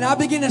 and I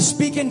began to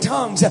speak in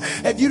tongues.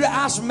 If you'd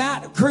ask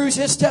Matt Cruz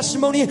his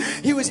testimony,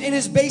 he was in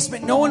his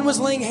basement, no one was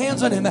laying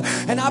hands on him,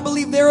 and I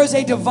believe there is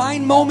a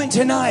divine moment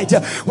tonight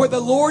where the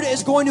Lord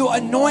is going to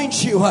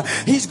anoint you.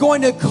 He's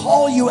going to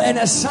call you and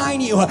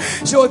assign you.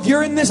 So if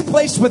you're in this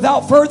place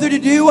without further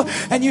ado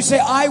and you say,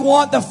 I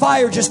want the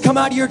fire, just come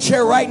out of your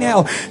chair right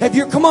now. If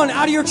you're, come on,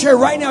 out of your chair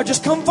right now,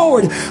 just come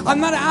forward. I'm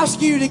not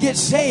asking you to get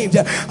saved.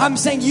 I'm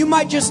saying you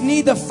might just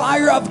need the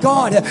fire of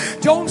God.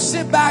 Don't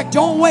sit back.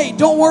 Don't wait.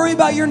 Don't worry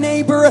about your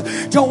neighbor.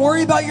 Don't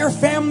worry about your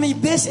family.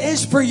 This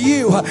is for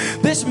you.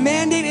 This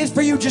mandate is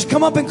for you. Just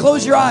come up and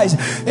close your eyes.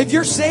 If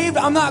you're saved,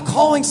 I'm not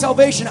calling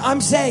salvation.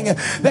 I'm saying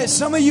that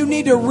some of you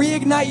need to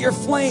reignite your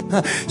flame.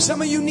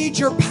 Some of you need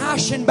your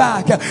passion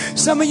back.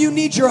 Some of you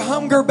need your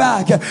hunger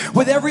back.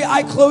 With every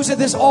eye closed at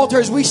this altar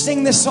as we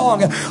sing this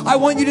song, I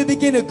want you to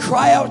begin to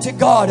cry out to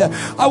God.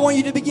 I want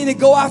you to begin to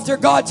go after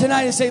God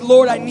tonight and say,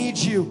 Lord, I need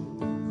you.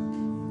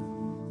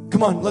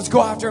 Come on, let's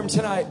go after Him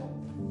tonight.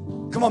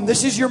 Come on,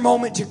 this is your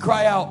moment to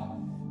cry out.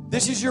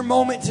 This is your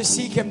moment to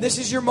seek Him. This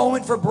is your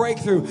moment for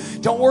breakthrough.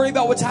 Don't worry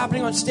about what's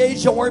happening on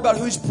stage. Don't worry about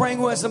who's praying,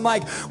 who has the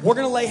mic. We're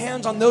going to lay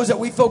hands on those that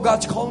we feel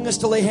God's calling us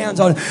to lay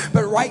hands on.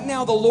 But right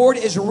now, the Lord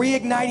is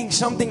reigniting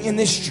something in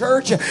this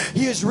church.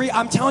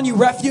 I'm telling you,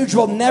 Refuge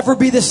will never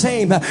be the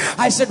same.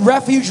 I said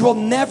Refuge will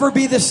never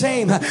be the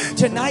same.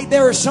 Tonight,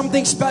 there is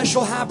something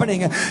special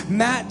happening.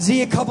 Matt,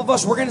 Z, a couple of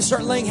us, we're going to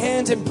start laying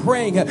hands and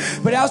praying.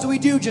 But as we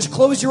do, just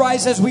close your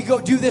eyes as we go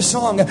do this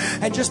song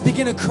and just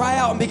begin to cry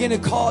out and begin to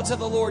call it to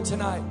the Lord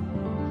tonight.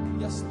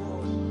 Yes,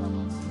 Lord.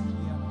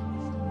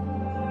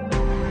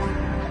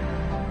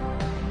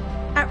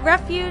 At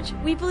Refuge,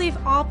 we believe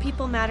all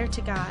people matter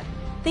to God.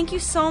 Thank you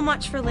so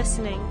much for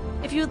listening.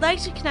 If you would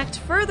like to connect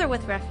further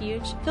with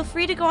Refuge, feel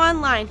free to go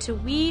online to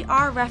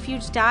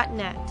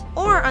wearerefuge.net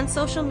or on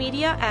social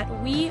media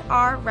at We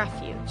Are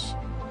Refuge.